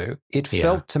aspire to. It Yeah.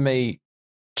 felt to me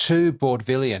too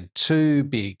vaudevillian, too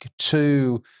big,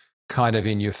 too kind of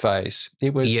in your face.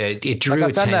 It was, Yeah, it drew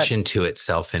like, I found that, attention to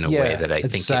itself in a way yeah, that I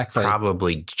think it exactly.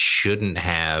 probably shouldn't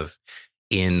have,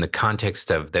 in the context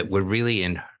of that we're really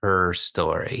in her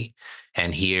story.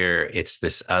 And here it's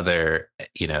this other,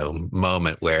 you know,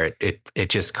 moment where it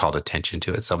just called attention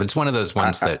to itself. It's one of those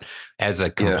ones that as a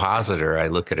compositor, I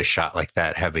look at a shot like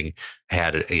that, having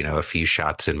had, you know, a few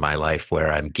shots in my life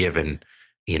where I'm given,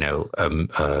 you know,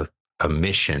 a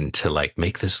mission to like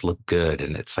make this look good,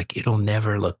 and it's like it'll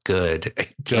never look good.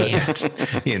 It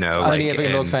can't, you know, Only like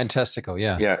ever look fantastical,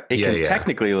 yeah. Yeah, it can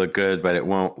technically look good, but it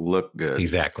won't look good.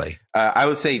 Exactly. I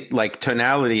would say like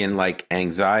tonality and like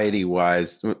anxiety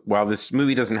wise, while this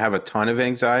movie doesn't have a ton of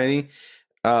anxiety,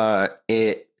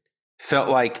 it felt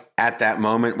like at that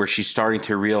moment where she's starting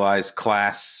to realize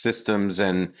class systems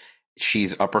and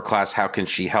she's upper class, how can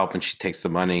she help? And she takes the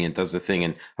money and does the thing.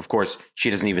 And of course,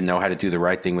 she doesn't even know how to do the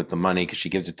right thing with the money because she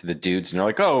gives it to the dudes and they're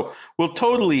like, oh, we'll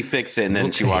totally fix it. And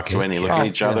then she walks away and they look at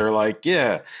each other like,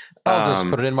 yeah. I'll just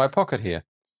put it in my pocket here.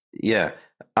 Yeah.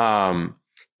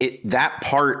 That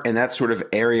part and that sort of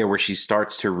area where she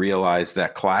starts to realize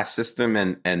that class system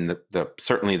and the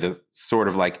certainly the sort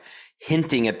of like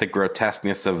hinting at the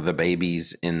grotesqueness of the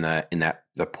babies in that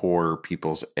the poor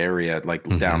people's area, like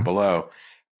down below,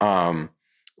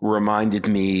 reminded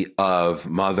me of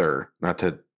Mother. Not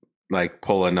to like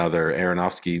pull another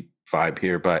Aronofsky vibe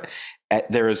here, but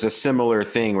there is a similar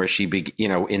thing where she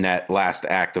in that last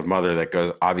act of Mother that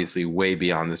goes obviously way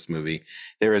beyond this movie.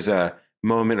 There is a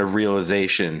moment of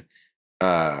realization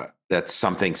that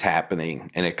something's happening,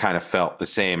 and it kind of felt the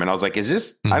same. And I was like, is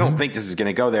this, I don't think this is going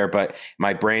to go there, but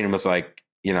my brain was like,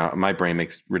 my brain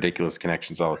makes ridiculous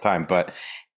connections all the time, but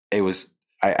it was,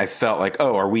 I felt like,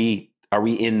 oh, are we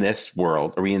in this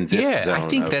world? Are we in this zone? I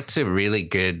think that's a really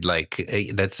good,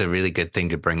 that's a really good thing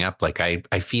to bring up. Like,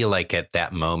 I feel like at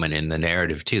that moment in the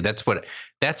narrative too, that's what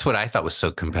I thought was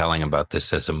so compelling about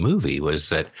this as a movie, was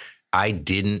that I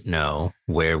didn't know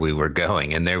where we were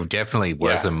going. And there definitely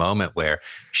was a moment where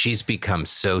she's become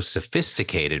so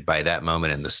sophisticated by that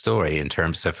moment in the story in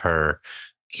terms of her,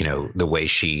 the way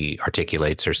she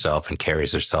articulates herself and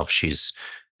carries herself. She's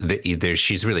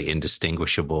really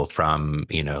indistinguishable from,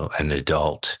 an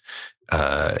adult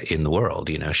in the world.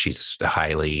 She's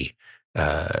highly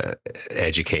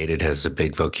educated, has a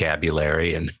big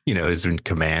vocabulary, and, is in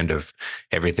command of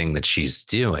everything that she's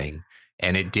doing.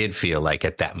 And it did feel like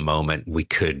at that moment we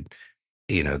could,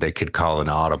 they could call an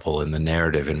audible in the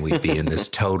narrative and we'd be in this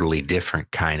totally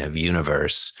different kind of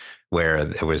universe where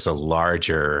there was a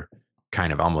larger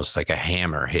kind of almost like a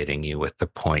hammer hitting you with the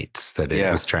points that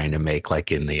it was trying to make,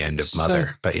 like in the end of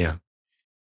Mother. But yeah.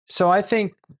 So I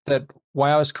think that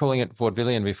why I was calling it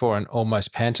vaudevillian before and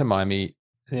almost pantomime-y,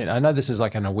 I know this is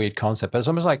like a weird concept, but it's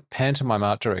almost like pantomime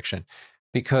art direction,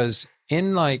 because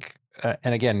in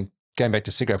and again, going back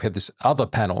to SIGGRAPH, we had this other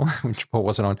panel, which Paul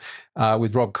wasn't on,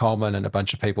 with Rob Coleman and a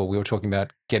bunch of people. We were talking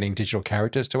about getting digital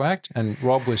characters to act, and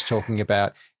Rob was talking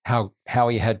about how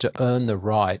he had to earn the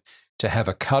right to have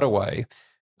a cutaway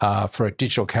for a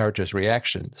digital character's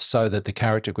reaction so that the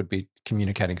character could be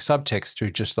communicating subtext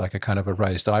through just like a kind of a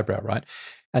raised eyebrow, right?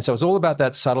 And so it's all about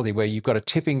that subtlety where you've got a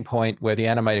tipping point where the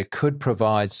animator could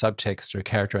provide subtext through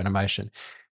character animation.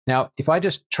 Now, if I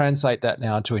just translate that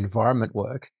now to environment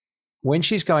work, when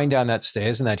she's going down that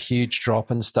stairs and that huge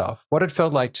drop and stuff, what it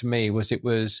felt like to me was it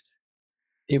was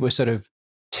sort of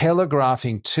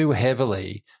telegraphing too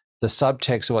heavily the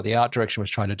subtext of what the art direction was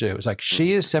trying to do. It was like,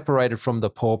 she is separated from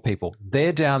the poor people.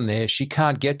 They're down there. She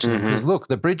can't get to them because look,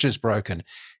 the bridge is broken.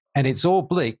 And it's all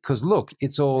bleak because look,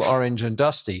 it's all orange and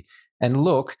dusty. And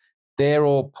look, they're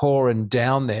all poor and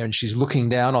down there. And she's looking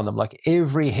down on them, like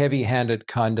every heavy-handed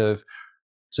kind of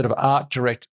sort of art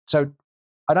direct. So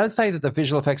I don't think that the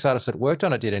visual effects artist that worked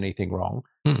on it did anything wrong.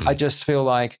 I just feel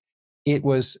like it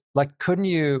was like, couldn't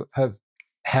you have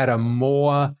had a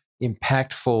more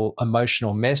impactful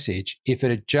emotional message if it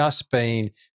had just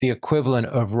been the equivalent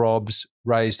of Rob's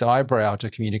raised eyebrow to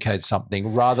communicate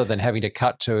something rather than having to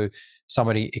cut to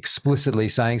somebody explicitly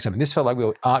saying something? This felt like we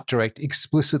were art direct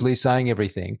explicitly saying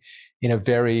everything in a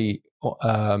very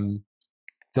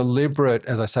deliberate,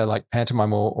 as I say, like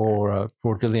pantomime or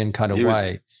vaudevillian kind of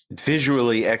way.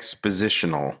 Visually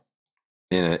expositional.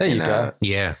 There you go.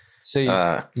 Yeah. See,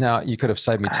 now you could have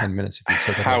saved me 10 minutes if you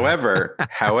said that.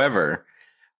 However,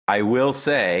 I will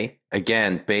say,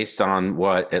 again, based on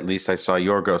what at least I saw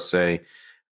Yorgos say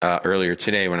earlier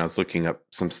today when I was looking up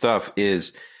some stuff,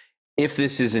 is if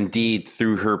this is indeed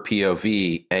through her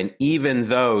POV, and even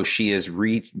though she is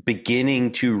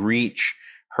beginning to reach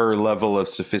her level of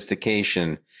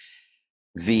sophistication,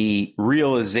 the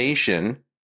realization,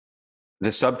 the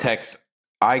subtext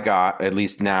I got, at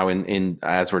least now in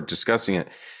as we're discussing it,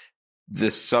 the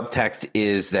subtext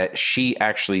is that she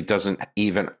actually doesn't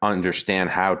even understand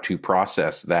how to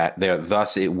process that.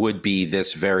 Thus, it would be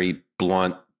this very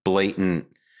blunt, blatant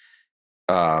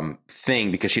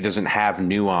thing because she doesn't have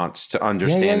nuance to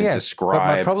understand and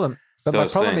describe. But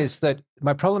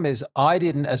my problem is I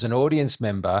didn't, as an audience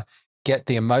member, get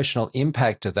the emotional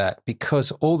impact of that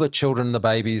because all the children, the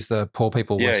babies, the poor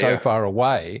people were so far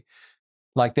away.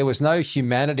 Like there was no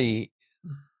humanity.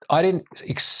 I didn't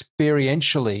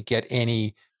experientially get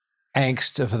any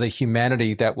angst for the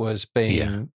humanity that was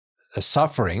being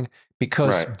suffering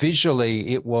because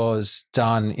visually it was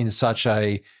done in such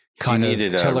a kind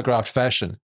of telegraphed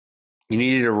fashion. You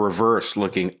needed a reverse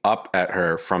looking up at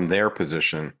her from their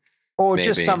position. Or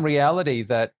just some reality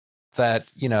that,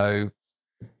 you know,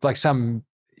 like some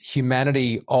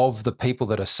humanity of the people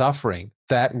that are suffering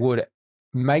that would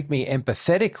make me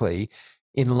empathetically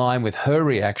in line with her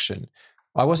reaction.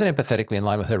 I wasn't empathetically in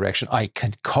line with her reaction. I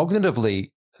can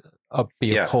cognitively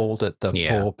be appalled at the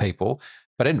poor people,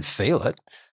 but I didn't feel it.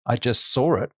 I just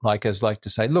saw it as to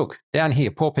say, look, down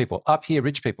here, poor people, up here,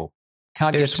 rich people.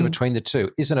 Can't get to between the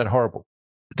two. Isn't it horrible?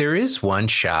 There is one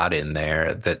shot in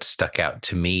there that stuck out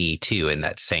to me too, in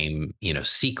that same,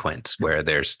 sequence where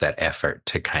there's that effort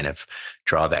to kind of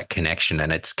draw that connection.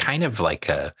 And it's kind of like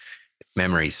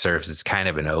memory serves, it's kind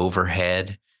of an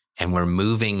overhead, and we're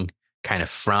moving kind of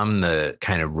from the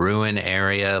kind of ruin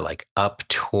area, like up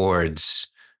towards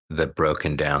the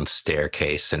broken down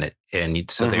staircase. And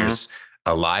so there's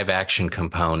a live action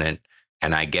component.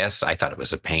 And I guess I thought it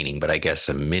was a painting, but I guess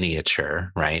a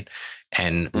miniature, right?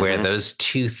 And where those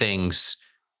two things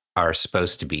are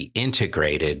supposed to be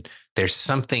integrated, there's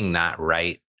something not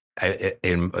right.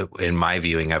 In my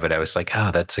viewing of it, I was like,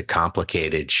 oh, that's a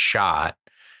complicated shot.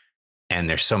 And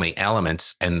there's so many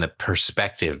elements, and the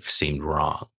perspective seemed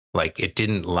wrong. Like it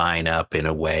didn't line up in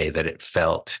a way that it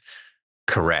felt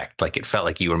correct. Like it felt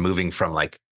like you were moving from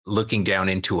like looking down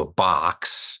into a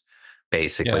box,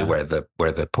 basically where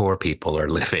the poor people are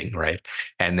living, right?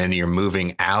 And then you're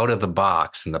moving out of the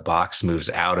box, and the box moves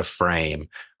out of frame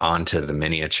onto the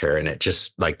miniature. And it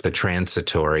just like the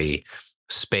transitory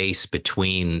space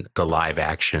between the live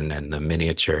action and the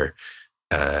miniature,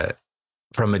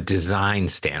 from a design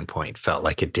standpoint, felt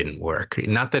like it didn't work.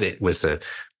 Not that it was a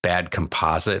bad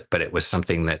composite, but it was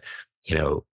something that,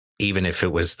 even if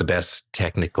it was the best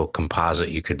technical composite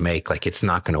you could make, like it's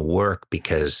not going to work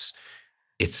because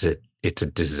it's a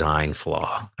design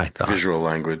flaw, I thought. Visual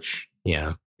language.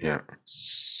 Yeah. Yeah.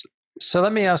 So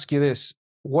let me ask you this.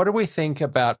 What do we think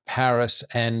about Paris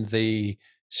and the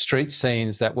street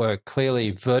scenes that were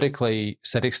clearly vertically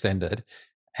set extended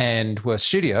and were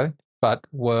studio, but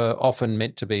were often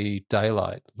meant to be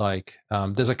daylight? Like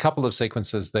there's a couple of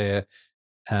sequences there,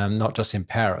 not just in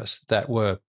Paris, that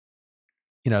were,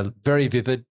 very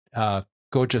vivid,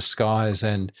 gorgeous skies,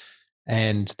 and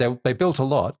they built a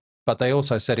lot, but they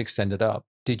also set extended up.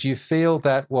 Did you feel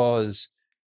that was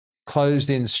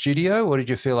closed in studio, or did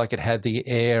you feel like it had the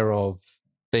air of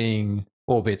being,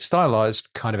 albeit stylized,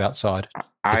 kind of outside?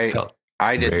 It felt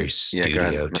I didn't. Very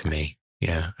studio to me.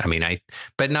 Yeah. I mean,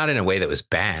 but not in a way that was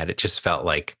bad. It just felt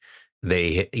like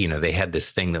they had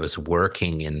this thing that was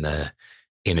working in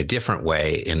a different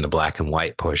way in the black and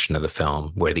white portion of the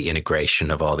film, where the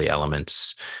integration of all the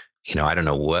elements, I don't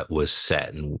know what was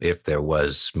set and if there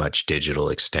was much digital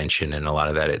extension and a lot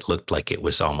of that. It looked like it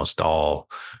was almost all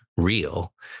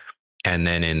real. And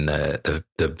then in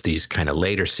these kind of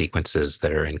later sequences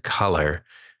that are in color,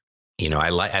 I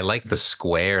like the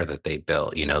square that they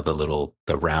built,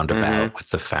 the roundabout with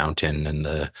the fountain and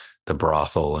the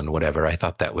brothel and whatever. I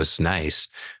thought that was nice,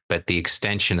 but the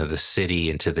extension of the city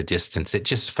into the distance, it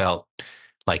just felt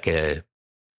like it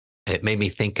made me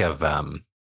think of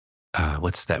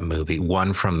what's that movie?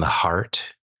 One from the Heart,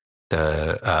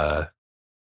 the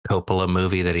Coppola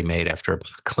movie that he made after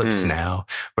Apocalypse Now,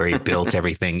 where he built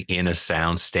everything in a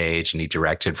sound stage and he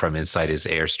directed from inside his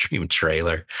Airstream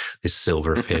trailer, this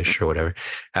silverfish or whatever.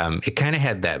 It kind of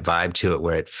had that vibe to it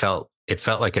where it felt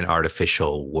like an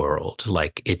artificial world.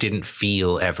 Like it didn't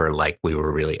feel ever like we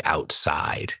were really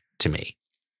outside to me.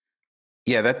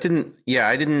 Yeah,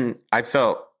 I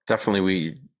felt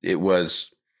definitely it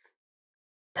was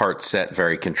part set,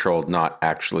 very controlled, not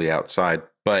actually outside,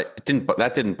 but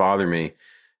that didn't bother me.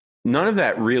 None of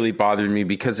that really bothered me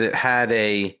because it had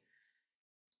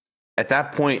at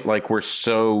that point, like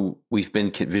we've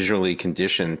been visually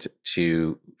conditioned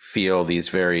to feel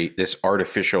this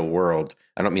artificial world.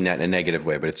 I don't mean that in a negative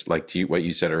way, but it's like what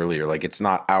you said earlier, like it's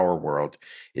not our world.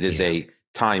 It is a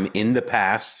time in the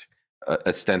past,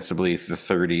 ostensibly the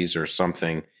 30s or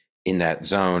something in that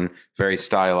zone, very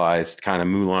stylized kind of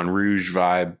Moulin Rouge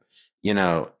vibe,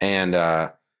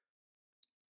 and,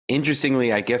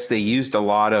 interestingly, I guess they used a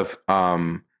lot of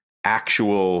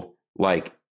actual,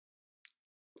 like,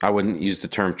 I wouldn't use the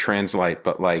term translite,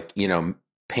 but like,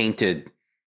 painted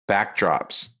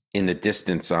backdrops in the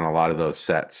distance on a lot of those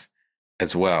sets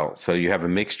as well. So you have a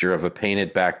mixture of a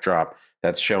painted backdrop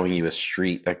that's showing you a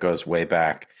street that goes way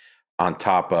back on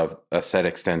top of a set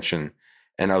extension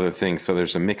and other things. So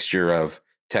there's a mixture of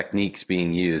techniques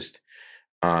being used.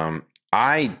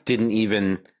 I didn't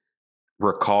even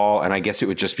recall, and I guess it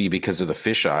would just be because of the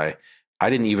fisheye, I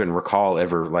didn't even recall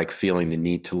ever like feeling the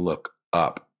need to look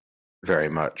up very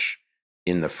much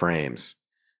in the frames.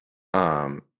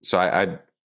 So I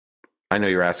know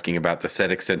you're asking about the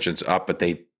set extensions up, but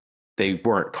they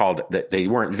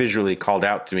weren't visually called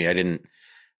out to me. I didn't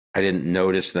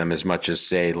notice them as much as,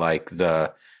 say, like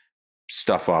the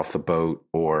stuff off the boat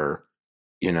or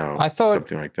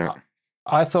something like that.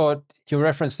 I thought your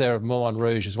reference there of Moulin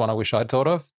Rouge is one I wish I'd thought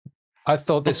of. I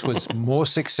thought this was more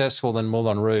successful than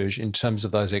Moulin Rouge in terms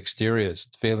of those exteriors,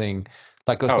 feeling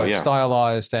like it was both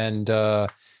stylized and, but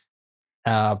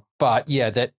yeah,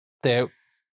 that there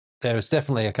was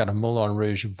definitely a kind of Moulin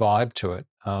Rouge vibe to it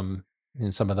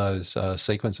in some of those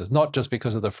sequences, not just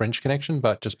because of the French connection,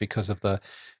 but just because of the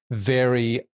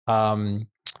very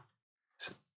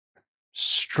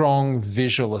strong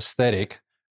visual aesthetic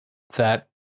that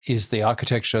is the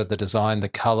architecture, the design, the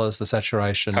colors, the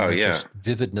saturation, just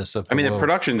vividness of the world. The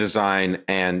production design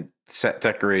and set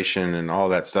decoration and all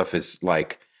that stuff is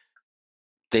like,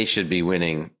 they should be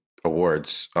winning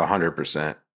awards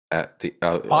 100% at the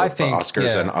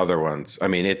Oscars and other ones. I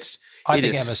mean, I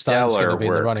think Emma Stone's going to be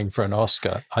in the running for an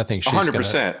Oscar. I think she's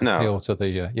 100%. Appeal to the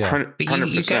 100%. But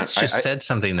you guys just said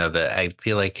something though that I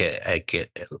feel like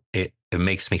it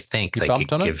makes me think. You like it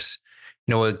gives.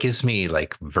 It gives me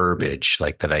like verbiage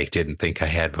like that I didn't think I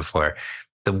had before.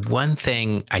 The one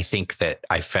thing I think that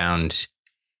I found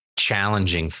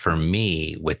challenging for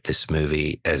me with this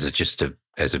movie as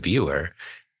a viewer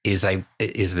is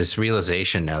this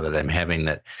realization now that I'm having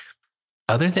that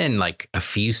other than like a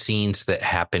few scenes that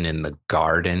happen in the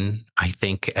garden, I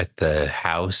think at the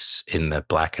house in the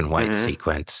black and white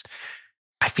sequence,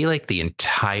 I feel like the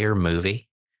entire movie,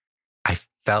 I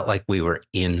felt like we were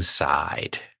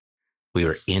inside. We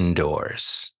were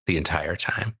indoors the entire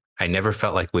time. I never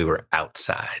felt like we were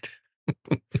outside.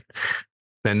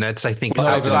 And that's, I think,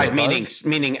 outside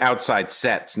meaning outside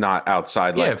sets, not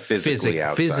outside like physically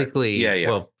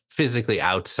outside. Physically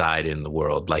outside in the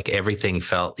world. Like everything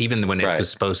felt, even when it was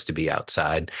supposed to be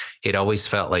outside, it always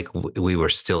felt like we were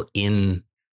still in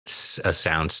a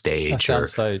sound stage.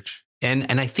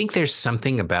 And I think there's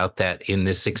something about that in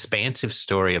this expansive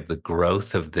story of the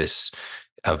growth of this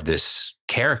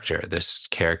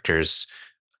character's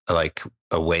like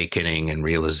awakening and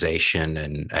realization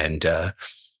and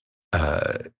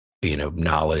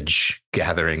knowledge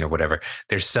gathering or whatever.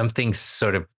 There's something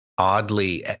sort of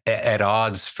oddly at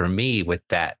odds for me with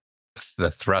that,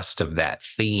 the thrust of that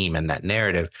theme and that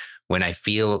narrative, when I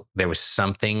feel there was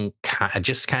something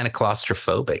just kind of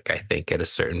claustrophobic, I think, at a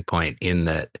certain point in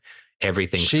that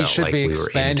everything She felt should like be we were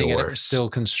expanding and it was indoors. still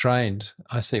constrained.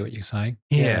 I see what you're saying.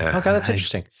 Yeah, Okay, that's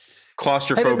interesting.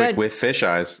 Claustrophobic Matt, with fish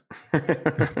eyes.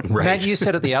 Matt, right. you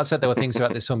said at the outset there were things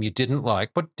about this film you didn't like.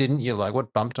 What didn't you like?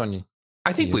 What bumped on you?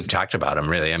 I think Yeah. we've talked about them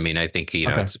really. I mean, I think,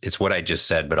 Okay. it's what I just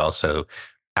said, but also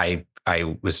I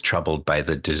was troubled by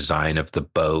the design of the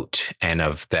boat and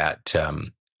of that.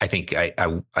 I think I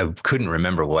couldn't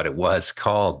remember what it was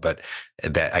called, but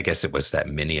that I guess it was that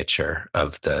miniature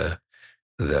of the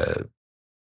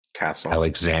Castle.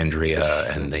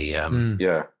 Alexandria and the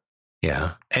Yeah.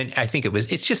 yeah. And I think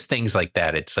it's just things like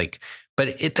that. It's like,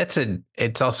 but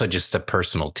it's also just a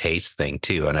personal taste thing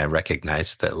too. And I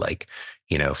recognize that, like,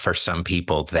 for some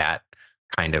people that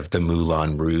kind of the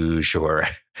Moulin Rouge or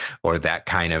that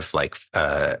kind of like,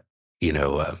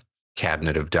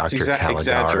 Cabinet of Dr. Caligari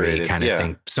exaggerated, kind of yeah.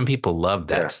 thing. Some people love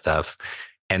that Yeah. stuff,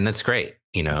 and that's great.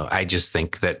 I just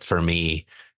think that for me,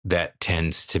 that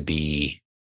tends to be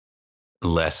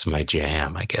less my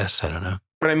jam, I guess. I don't know.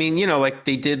 But I mean, like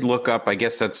they did look up, I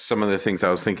guess that's some of the things I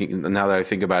was thinking now that I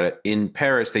think about it. In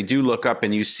Paris, they do look up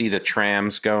and you see the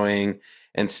trams going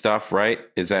and stuff, right?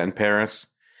 Is that in Paris?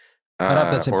 I don't know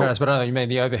if that's in Paris, but I don't know. You mean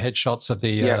the overhead shots of the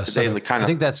Yeah, I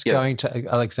think that's going to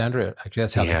Alexandria. Actually,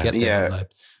 that's how they get there.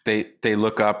 Yeah, they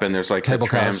look up and there's like the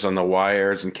trams on the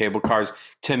wires and cable cars.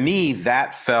 To me,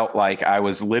 that felt like I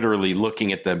was literally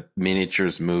looking at the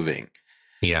miniatures moving.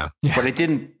 Yeah. But it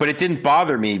didn't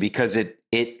bother me because it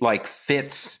like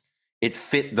fit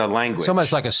the language. It's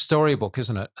almost like a storybook,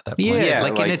 isn't it? At that point? Yeah,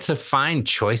 like, and it's a fine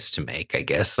choice to make, I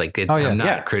guess. Like, I'm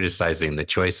not criticizing the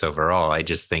choice overall. I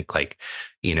just think, like,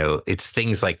 it's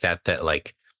things like that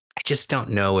like, I just don't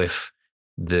know if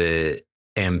the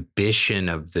ambition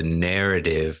of the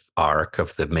narrative arc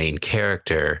of the main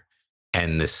character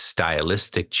and the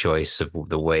stylistic choice of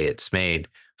the way it's made,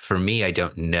 for me, I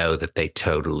don't know that they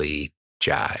totally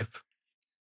jive.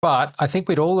 But I think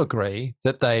we'd all agree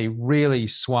that they really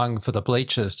swung for the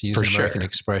bleachers, to use an American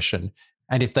expression.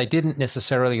 And if they didn't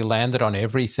necessarily land it on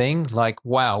everything, like,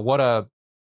 wow, what a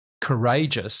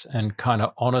courageous and kind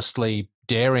of honestly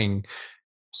daring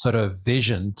sort of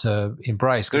vision to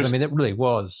embrace. Because, I mean, it really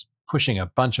was pushing a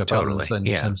bunch of buttons in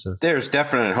terms of... There's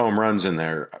definite home runs in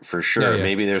there for sure. Yeah.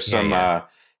 Maybe there's some,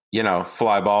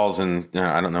 fly balls and,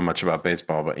 I don't know much about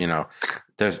baseball, but,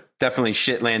 there's definitely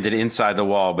shit landed inside the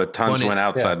wall, but tons went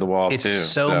outside the wall it's too.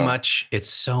 It's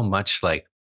so much like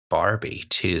Barbie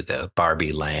too, the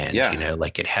Barbie land,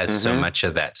 like it has so much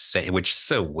of that same, which is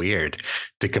so weird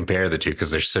to compare the two because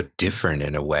they're so different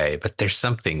in a way, but there's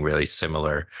something really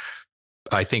similar,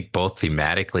 I think, both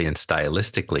thematically and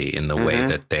stylistically in the way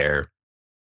that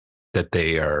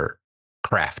they are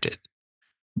crafted.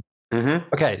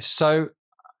 Okay, so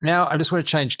now I just want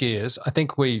to change gears. I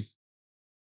think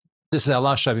this is our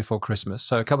last show before Christmas.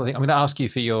 So a couple of things. I'm going to ask you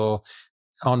for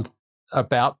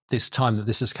about this time that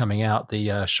this is coming out. The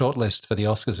shortlist for the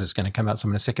Oscars is going to come out. So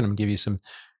I'm going to second and give you some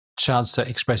chance to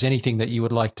express anything that you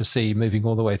would like to see moving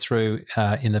all the way through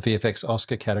in the VFX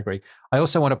Oscar category. I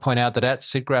also want to point out that at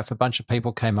SIGGRAPH, a bunch of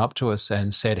people came up to us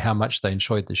and said how much they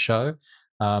enjoyed the show.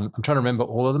 I'm trying to remember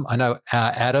all of them. I know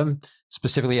Adam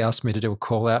specifically asked me to do a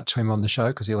call out to him on the show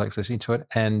because he likes listening to it.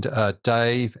 And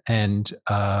Dave and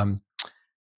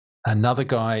another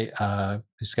guy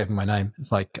who's escaping my name.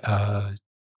 It's like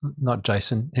not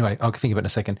Jason. Anyway, I'll think of it in a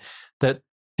second. That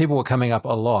people were coming up a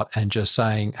lot and just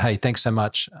saying, "Hey, thanks so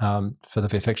much for the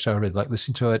VFX show. I really like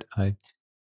listening to it. I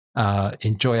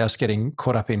enjoy us getting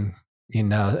caught up in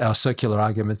our circular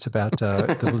arguments about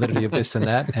the validity of this and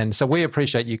that." And so we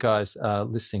appreciate you guys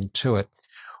listening to it.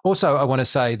 Also, I want to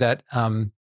say that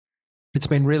it's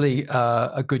been really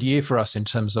a good year for us in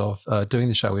terms of doing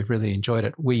the show. We've really enjoyed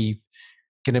it. We're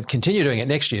going to continue doing it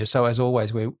next year. So as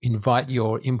always, we invite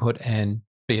your input, and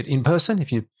be it in person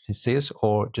if you see us,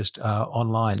 or just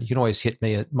online. You can always hit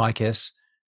me at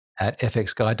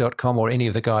mikes@fxguide.com, or any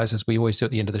of the guys, as we always do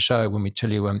at the end of the show when we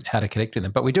tell you how to connect with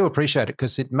them. But we do appreciate it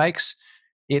because it makes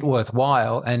it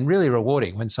worthwhile and really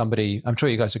rewarding when somebody, I'm sure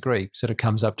you guys agree, sort of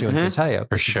comes up to you and says, "Hey, I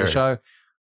listened to the show."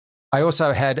 I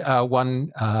also had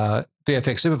one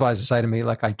VFX supervisor say to me,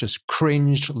 like, I just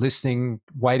cringed listening,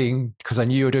 waiting, because I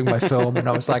knew you were doing my film. And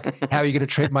I was like, how are you going to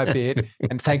treat my bit?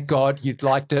 And thank God you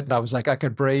liked it. And I was like, I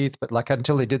could breathe. But like,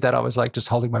 until he did that, I was like just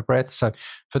holding my breath. So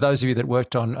for those of you that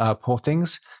worked on Poor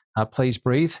Things, please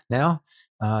breathe now.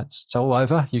 It's all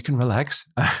over. You can relax.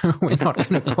 We're not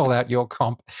going to call out your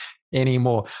comp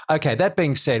anymore. Okay, that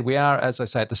being said, we are, as I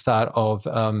say, at the start of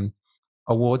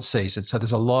awards season. So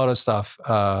there's a lot of stuff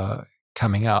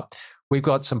coming up. We've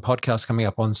got some podcasts coming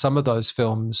up on some of those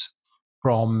films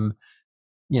from,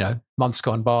 months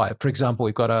gone by. For example,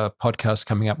 we've got a podcast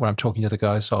coming up where I'm talking to the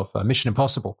guys of Mission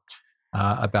Impossible.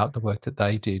 about the work that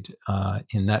they did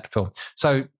in that film.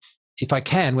 So if I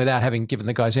can, without having given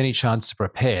the guys any chance to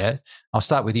prepare, I'll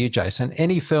start with you, Jason.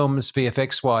 Any films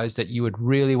VFX-wise that you would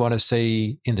really want to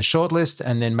see in the shortlist,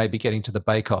 and then maybe getting to the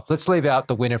bake-off? Let's leave out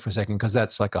the winner for a second, because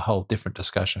that's like a whole different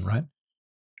discussion, right?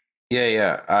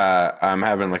 Yeah. I'm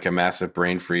having like a massive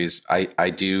brain freeze. I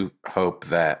do hope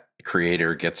that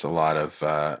Creator gets a lot of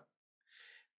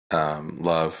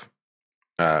love,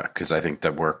 because I think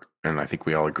the work, and I think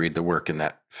we all agreed the work in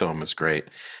that film is great.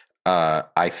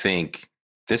 I think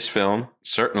this film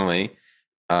certainly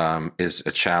is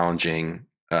a challenging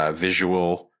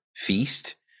visual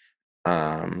feast.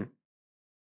 I'm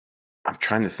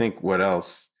trying to think what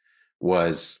else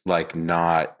was like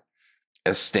not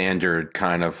a standard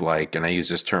kind of like, and I use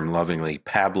this term lovingly,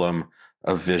 pablum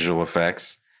of visual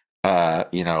effects.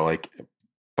 Like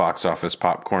box office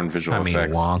popcorn visual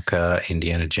effects. Wonka,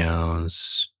 Indiana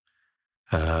Jones,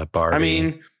 Barbie. I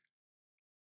mean,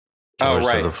 Killers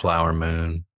of the Flower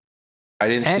Moon. I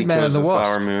didn't see Ant-Man Killers and the of the Wasp.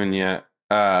 Flower Moon yet.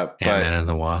 Ant-Man But and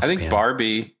the Wasp. I think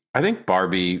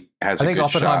Barbie has a good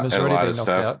shot at a lot of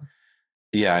stuff. Out.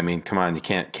 Yeah, I mean, come on, you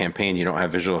can't campaign. You don't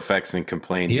have visual effects and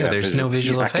complain. Yeah, there's no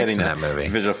visual effects in that movie.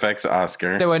 Visual effects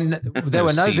Oscar. There were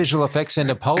no visual effects in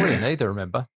Napoleon either,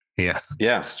 remember? Yeah,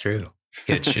 that's true.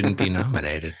 It shouldn't be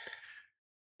nominated.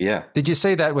 Yeah. Did you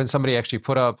see that when somebody actually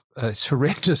put up a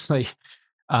horrendously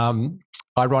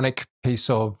ironic piece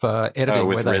of editing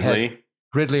with where they Ridley? had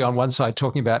Ridley on one side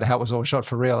talking about how it was all shot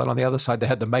for real, and on the other side they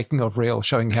had the making of real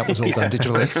showing how it was all done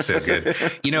digitally. That's so good.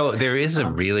 There is a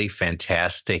really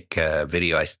fantastic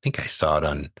video. I think I saw it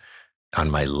on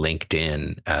my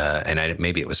LinkedIn, and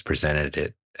maybe it was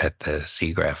presented at the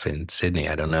SIGGRAPH in Sydney.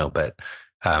 I don't know, but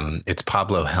it's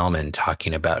Pablo Hellman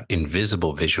talking about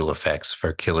invisible visual effects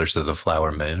for Killers of the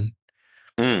Flower Moon.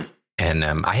 Mm. And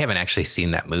I haven't actually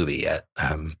seen that movie yet.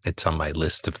 It's on my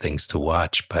list of things to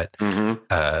watch, but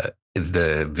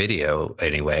the video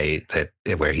anyway,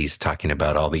 where he's talking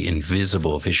about all the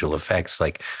invisible visual effects,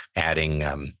 like adding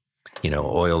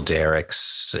oil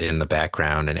derricks in the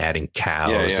background and adding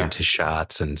cows into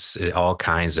shots, and all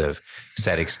kinds of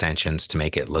set extensions to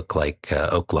make it look like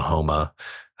Oklahoma,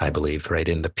 I believe, right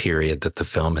in the period that the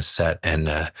film is set.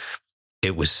 And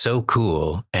it was so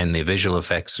cool, and the visual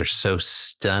effects are so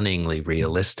stunningly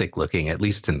realistic looking, at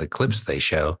least in the clips they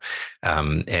show.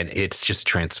 And it's just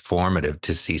transformative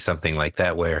to see something like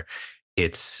that, where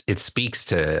it speaks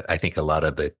to, I think, a lot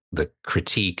of the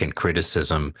critique and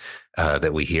criticism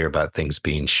that we hear about things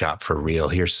being shot for real.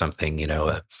 Here's something,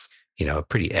 a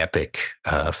pretty epic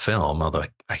film, although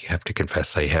I have to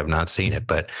confess I have not seen it,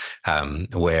 but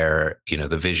where,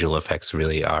 the visual effects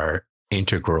really are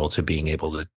integral to being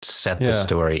able to set the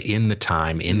story in the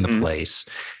time, in the place.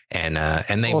 And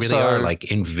they also, really are like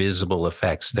invisible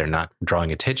effects. They're not drawing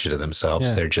attention to themselves.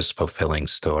 Yeah. They're just fulfilling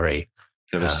story.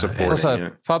 They're supporting.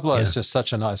 Also, Pablo is just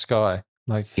such a nice guy.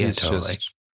 Like, he's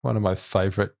just one of my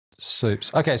favorite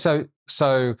soups. Okay, so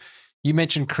you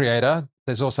mentioned Creator.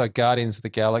 There's also Guardians of the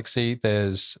Galaxy.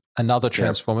 There's another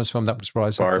Transformers film that was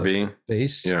Rise Barbie. of the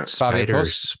Beast. Yeah.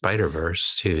 Spider-Verse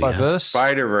too.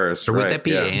 Spider-Verse. Or would that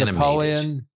be animated?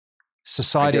 Napoleon,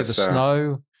 Society of the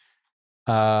Snow,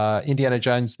 Indiana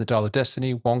Jones, The Dial of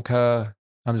Destiny, Wonka.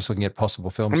 I'm just looking at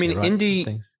possible films. I mean,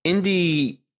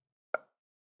 Indy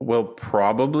will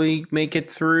probably make it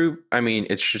through. I mean,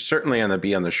 it should certainly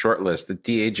be on the short list. The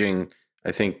de-aging,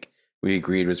 I think we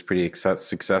agreed, was pretty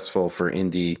successful for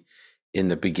Indy in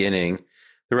the beginning.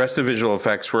 The rest of visual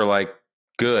effects were like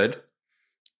good.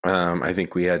 I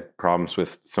think we had problems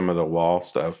with some of the wall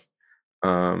stuff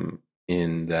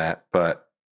in that, but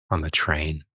on the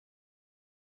train.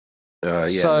 In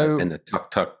the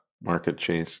tuk-tuk market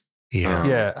chase.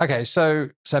 Yeah. Okay. So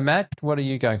Matt, what are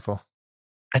you going for?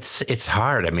 It's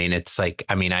hard. I mean,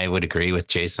 I would agree with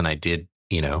Jason. I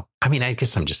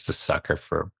guess I'm just a sucker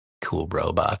for cool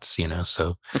robots,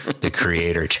 so the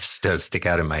Creator just does stick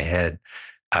out in my head.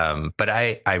 But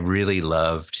I really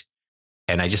loved,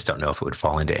 and I just don't know if it would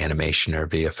fall into animation or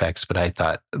VFX, but I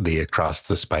thought the Across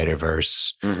the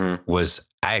Spider-Verse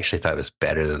I actually thought it was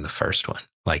better than the first one.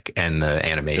 Like, and the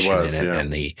animation in it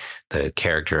and the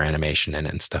character animation in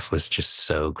it and stuff was just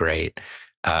so great.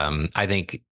 I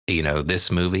think,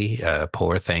 this movie,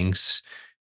 Poor Things,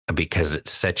 because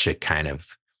it's such a kind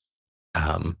of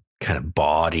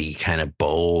bawdy, kind of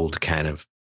bold kind of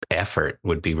effort,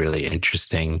 would be really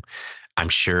interesting. I'm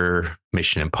sure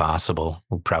Mission Impossible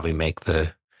will probably make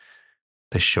the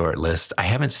short list.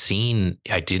 I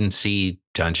didn't see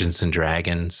Dungeons and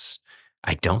Dragons.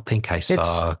 I don't think I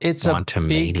saw it's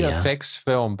Quantumania. A big effects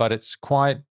film, but it's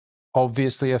quite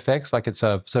obviously effects. Like, it's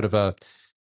a sort of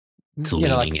it's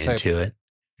leaning into it.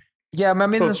 Yeah, I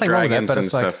mean, there's Both nothing wrong with that, dragons but and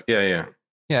it's like, stuff. Yeah.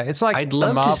 yeah, it's like I'd the love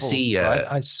to Marvels, see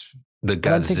right? the I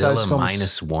don't think those Godzilla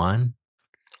films. -1.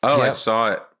 Oh, I Yeah,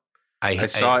 saw it. I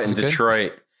saw it is in it good?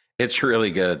 Detroit. It's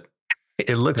really good. It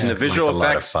And looks the like a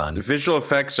lot of fun. visual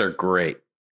effects are great.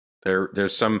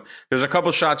 There's a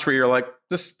couple shots where you're like,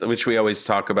 this, which we always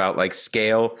talk about, like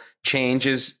scale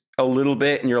changes a little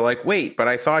bit, and you're like, wait, but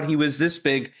I thought he was this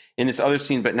big in this other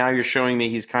scene, but now you're showing me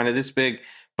he's kind of this big.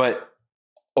 But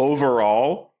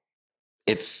overall,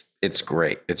 it's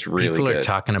great. It's really People are good.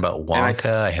 talking about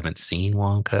Wonka. I haven't seen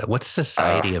Wonka. What's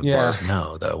Society of Yeah.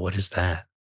 Snow, though? What is that?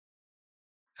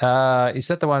 Is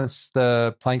that the one? It's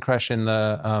the plane crash in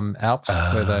the Alps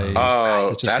where they.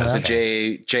 Oh, just that's the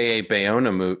kinda- J.A.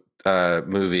 Bayona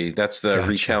movie. That's the Gotcha.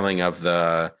 retelling of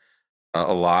the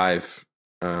Alive.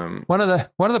 One of the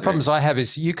problems I have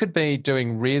is you could be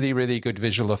doing really, really good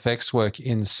visual effects work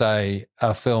in, say,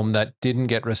 a film that didn't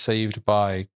get received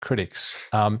by critics.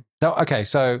 Okay,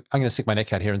 so I'm going to stick my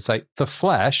neck out here and say The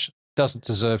Flash doesn't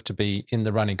deserve to be in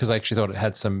the running because I actually thought it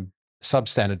had some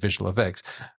substandard visual effects.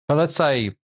 But let's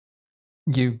say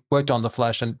you worked on The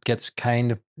Flash and gets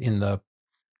caned in the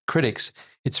critics.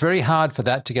 It's very hard for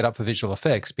that to get up for visual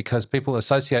effects because people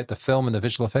associate the film and the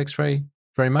visual effects very,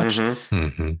 very much.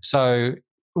 Mm-hmm. So,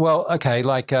 well, okay,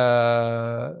 like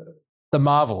the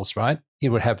Marvels, right? It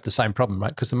would have the same problem, right?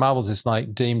 Because the Marvels is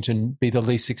like deemed to be the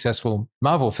least successful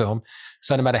Marvel film.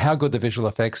 So no matter how good the visual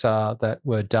effects are that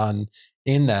were done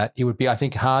in that, it would be, I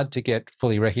think, hard to get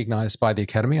fully recognized by the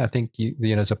Academy. I think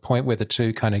there's a point where the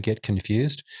two kind of get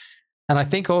confused. And I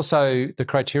think also the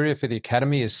criteria for the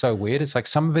Academy is so weird. It's like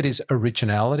some of it is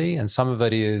originality and some of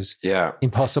it is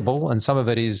impossible and some of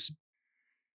it is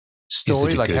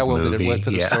story, like how well did it work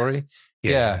for the story?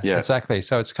 Yeah, exactly.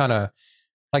 So it's kind of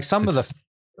like some of the,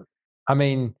 I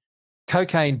mean,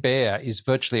 Cocaine Bear is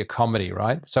virtually a comedy,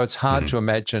 right? So it's hard to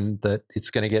imagine that it's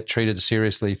going to get treated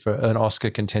seriously for an Oscar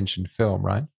contention film,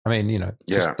 right? I mean,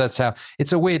 that's how,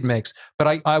 it's a weird mix.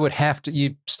 But I would have to,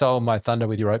 you stole my thunder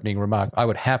with your opening remark. I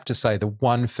would have to say the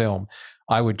one film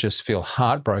I would just feel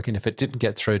heartbroken if it didn't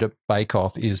get through to Bake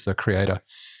Off is The Creator.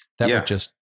 That would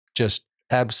just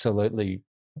absolutely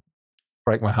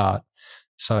break my heart.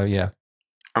 So yeah,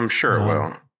 I'm sure it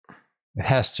will. It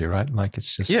has to, right? Like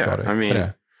it's just got to. I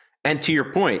mean, and to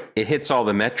your point, it hits all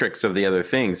the metrics of the other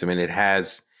things. I mean, it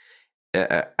has.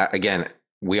 Again,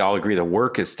 we all agree the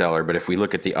work is stellar, but if we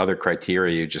look at the other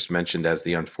criteria you just mentioned as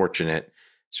the unfortunate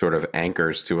sort of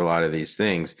anchors to a lot of these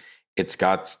things, it's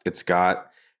got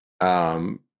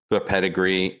the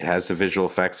pedigree, it has the visual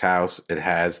effects house, it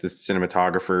has the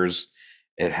cinematographers,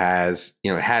 it has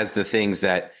the things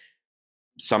that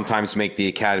sometimes make the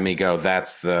Academy go,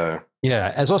 that's the.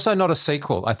 Yeah, it's also not a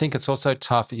sequel. I think it's also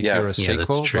tough if you're a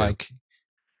sequel. Like,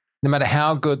 no matter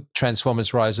how good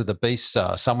Transformers Rise of the Beasts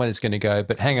are, someone is going to go,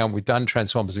 but hang on, we've done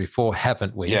Transformers before,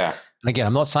 haven't we? Yeah. And again,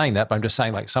 I'm not saying that, but I'm just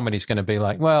saying like somebody's going to be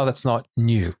like, well, that's not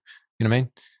new. You know what I mean?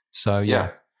 So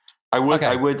yeah.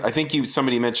 I think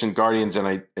somebody mentioned Guardians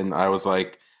and I was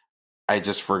like, I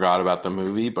just forgot about the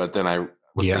movie, but then I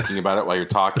was thinking about it while you're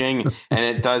talking, and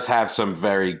it does have some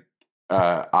very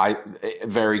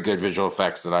good visual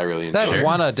effects that I really enjoy. That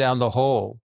one down the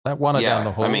hall. Down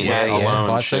the hall. I mean, that alone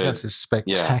 5 seconds is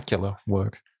spectacular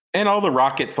work. And all the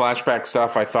rocket flashback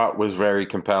stuff I thought was very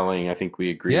compelling. I think we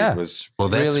agreed was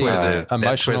that's really where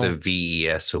the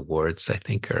VES awards I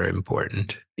think are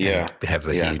important. Yeah, and have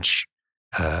a huge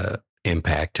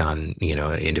impact on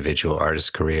individual artist's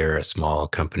career, a small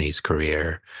company's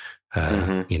career.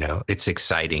 It's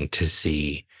exciting to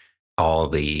see all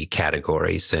the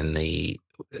categories and the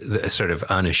sort of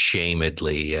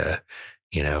unashamedly,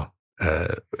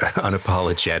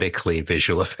 unapologetically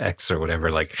visual effects or whatever.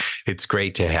 Like, it's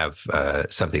great to have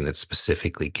something that's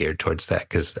specifically geared towards that,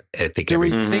 because I think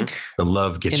the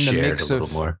love gets shared a little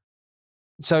more.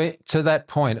 So to that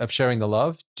point of sharing the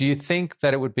love, do you think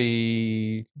that it would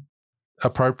be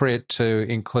appropriate to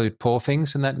include Poor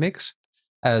Things in that mix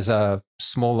as a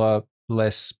smaller,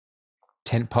 less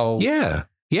tentpole? Yeah,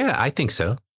 I think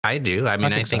so. I do. I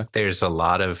mean, I think there's a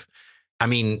lot of,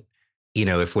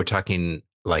 if we're talking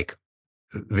like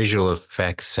visual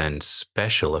effects and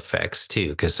special effects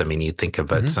too, because you think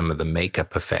about some of the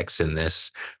makeup effects in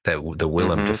this, that the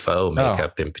Willem Dafoe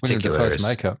makeup in particular is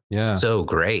makeup. so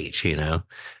great,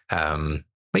 but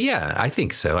yeah, I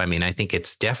think so. I think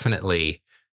it's definitely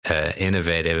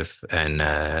innovative and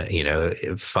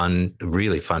fun,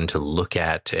 really fun to look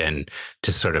at and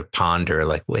to sort of ponder,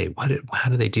 like, wait, how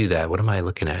do they do that? What am I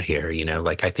looking at here?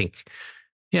 I think,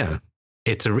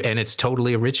 it's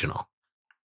totally original.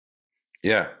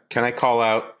 Yeah. Can I call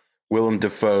out Willem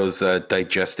Dafoe's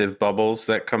digestive bubbles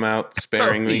that come out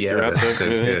sparingly throughout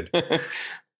the movie?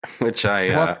 which What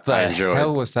I the enjoyed.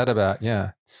 hell was that about?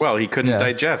 Yeah. Well, he couldn't Yeah.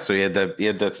 digest, so he had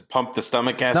to pump the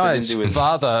stomach acid No, into his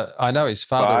father. I know his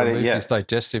father body, removed yeah. his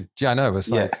digestive. Yeah, I know. It was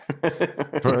Yeah.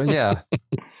 yeah.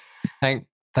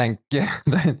 Thank. Yeah.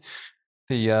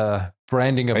 The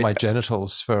branding of my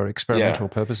genitals for experimental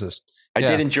purposes. I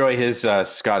did enjoy his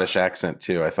Scottish accent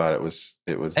too. I thought it was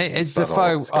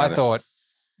Defoe. Scottish. I thought,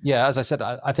 yeah, as I said,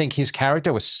 I think his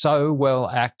character was so well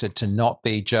acted to not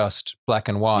be just black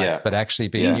and white, but actually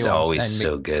be He's nuanced. always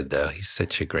so good, though. He's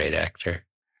such a great actor.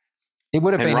 It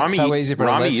would have been so easy for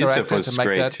a lesser Youssef actor to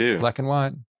make that too. black and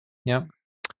white. Yeah,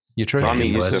 you're true. Rami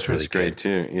Youssef really was great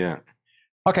too. Yeah.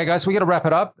 Okay, guys, we got to wrap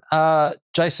it up.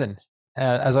 Jason,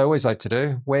 as I always like to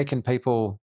do, where can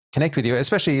people connect with you,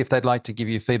 especially if they'd like to give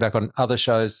you feedback on other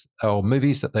shows or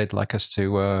movies that they'd like us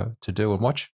to do and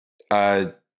watch?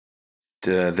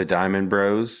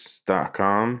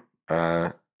 thediamondbros.com.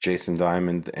 Jason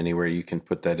Diamond, anywhere you can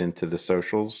put that into the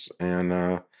socials. And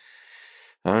I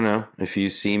don't know. If you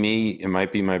see me, it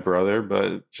might be my brother,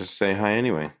 but just say hi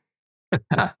anyway.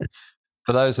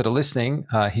 For those that are listening,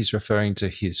 he's referring to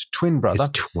his twin brother. His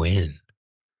twin.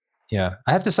 Yeah.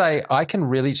 I have to say, I can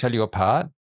really tell you apart,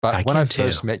 but when I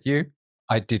first met you,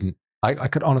 I didn't. I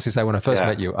could honestly say when I first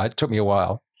met you, it took me a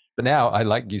while. But now I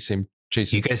like you seem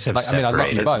cheesy. You guys have I mean, I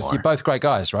love you both. more. You're both great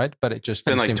guys, right? But it just it's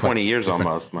been like 20 years different.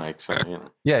 almost, Mike. So, you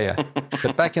know. Yeah.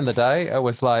 But back in the day, I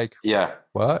was like,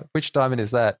 what? Which diamond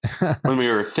is that? When we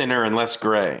were thinner and less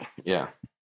gray. Yeah.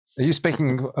 Are you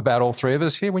speaking about all three of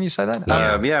us here when you say that?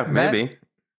 Yeah, maybe.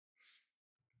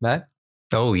 Matt?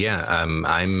 Oh, yeah. I'm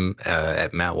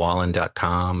at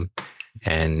mattwallen.com,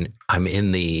 and I'm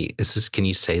in can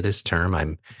you say this term?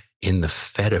 I'm in the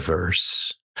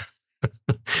Fediverse,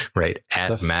 right?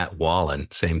 At Matt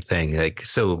Wallen, same thing. Like,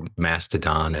 so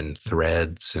Mastodon and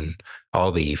Threads and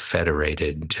all the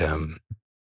federated,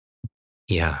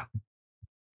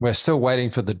 We're still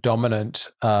waiting for the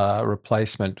dominant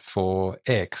replacement for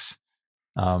X.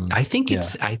 I think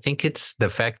it's the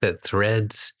fact that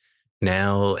Threads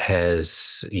now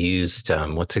has used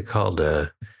what's it called,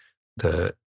 the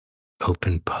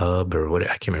Open Pub or what,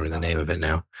 I can't remember the name of it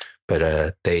now,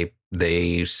 but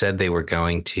they said they were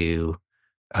going to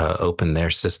open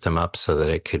their system up so that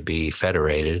it could be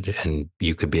federated and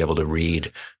you could be able to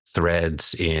read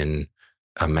threads in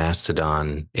a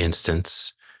Mastodon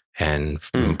instance and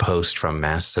post from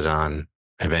Mastodon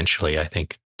eventually, I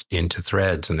think, into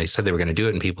Threads. And they said they were going to do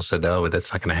it, and people said, oh,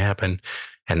 that's not going to happen.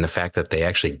 And the fact that they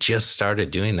actually just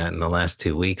started doing that in the last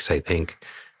 2 weeks, I think,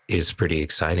 is pretty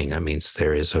exciting. That means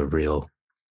there is a real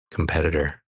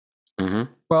competitor. Mm-hmm.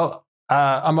 Well,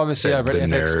 I'm obviously over at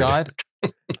FX Guide.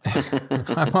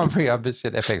 I'm obviously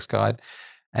at FX Guide.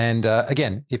 And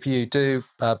again, if you do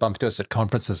bump into us at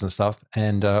conferences and stuff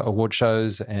and award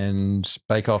shows and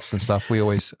bake-offs and stuff, we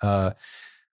always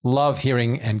love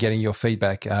hearing and getting your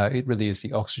feedback. It really is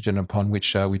the oxygen upon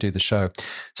which we do the show.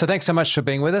 So thanks so much for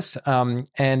being with us.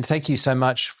 And thank you so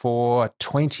much for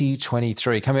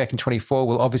 2023. Coming back in 24,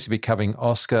 we'll obviously be covering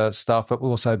Oscar stuff, but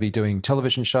we'll also be doing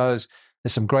television shows.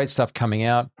 There's some great stuff coming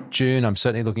out. June, I'm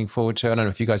certainly looking forward to. I don't know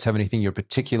if you guys have anything you're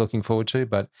particularly looking forward to,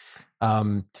 but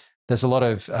there's a lot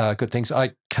of good things.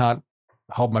 I can't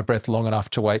hold my breath long enough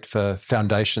to wait for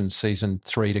Foundation season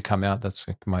 3 to come out. That's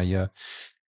my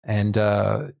and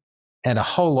a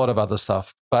whole lot of other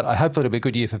stuff. But I hope it'll be a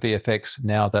good year for VFX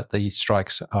now that the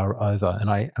strikes are over.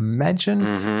 And I imagine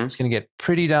it's going to get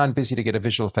pretty darn busy to get a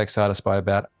visual effects artist by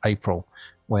about April,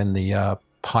 when the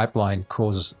pipeline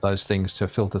causes those things to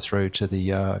filter through to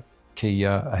the key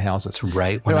houses. It's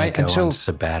right when I go on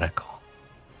sabbatical.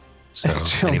 So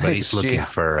if anybody's looking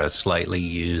for a slightly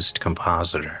used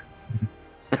compositor,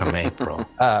 come April.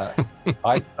 I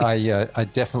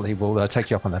definitely will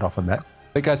take you up on that offer, Matt.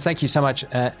 But guys, thank you so much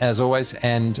as always,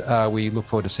 and we look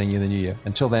forward to seeing you in the new year.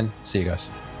 Until then, see you guys.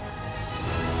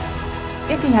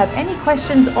 If you have any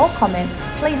questions or comments,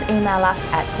 please email us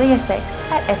at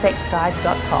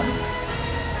vfx@fxguide.com.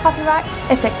 Copyright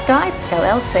FX Guide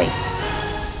LLC.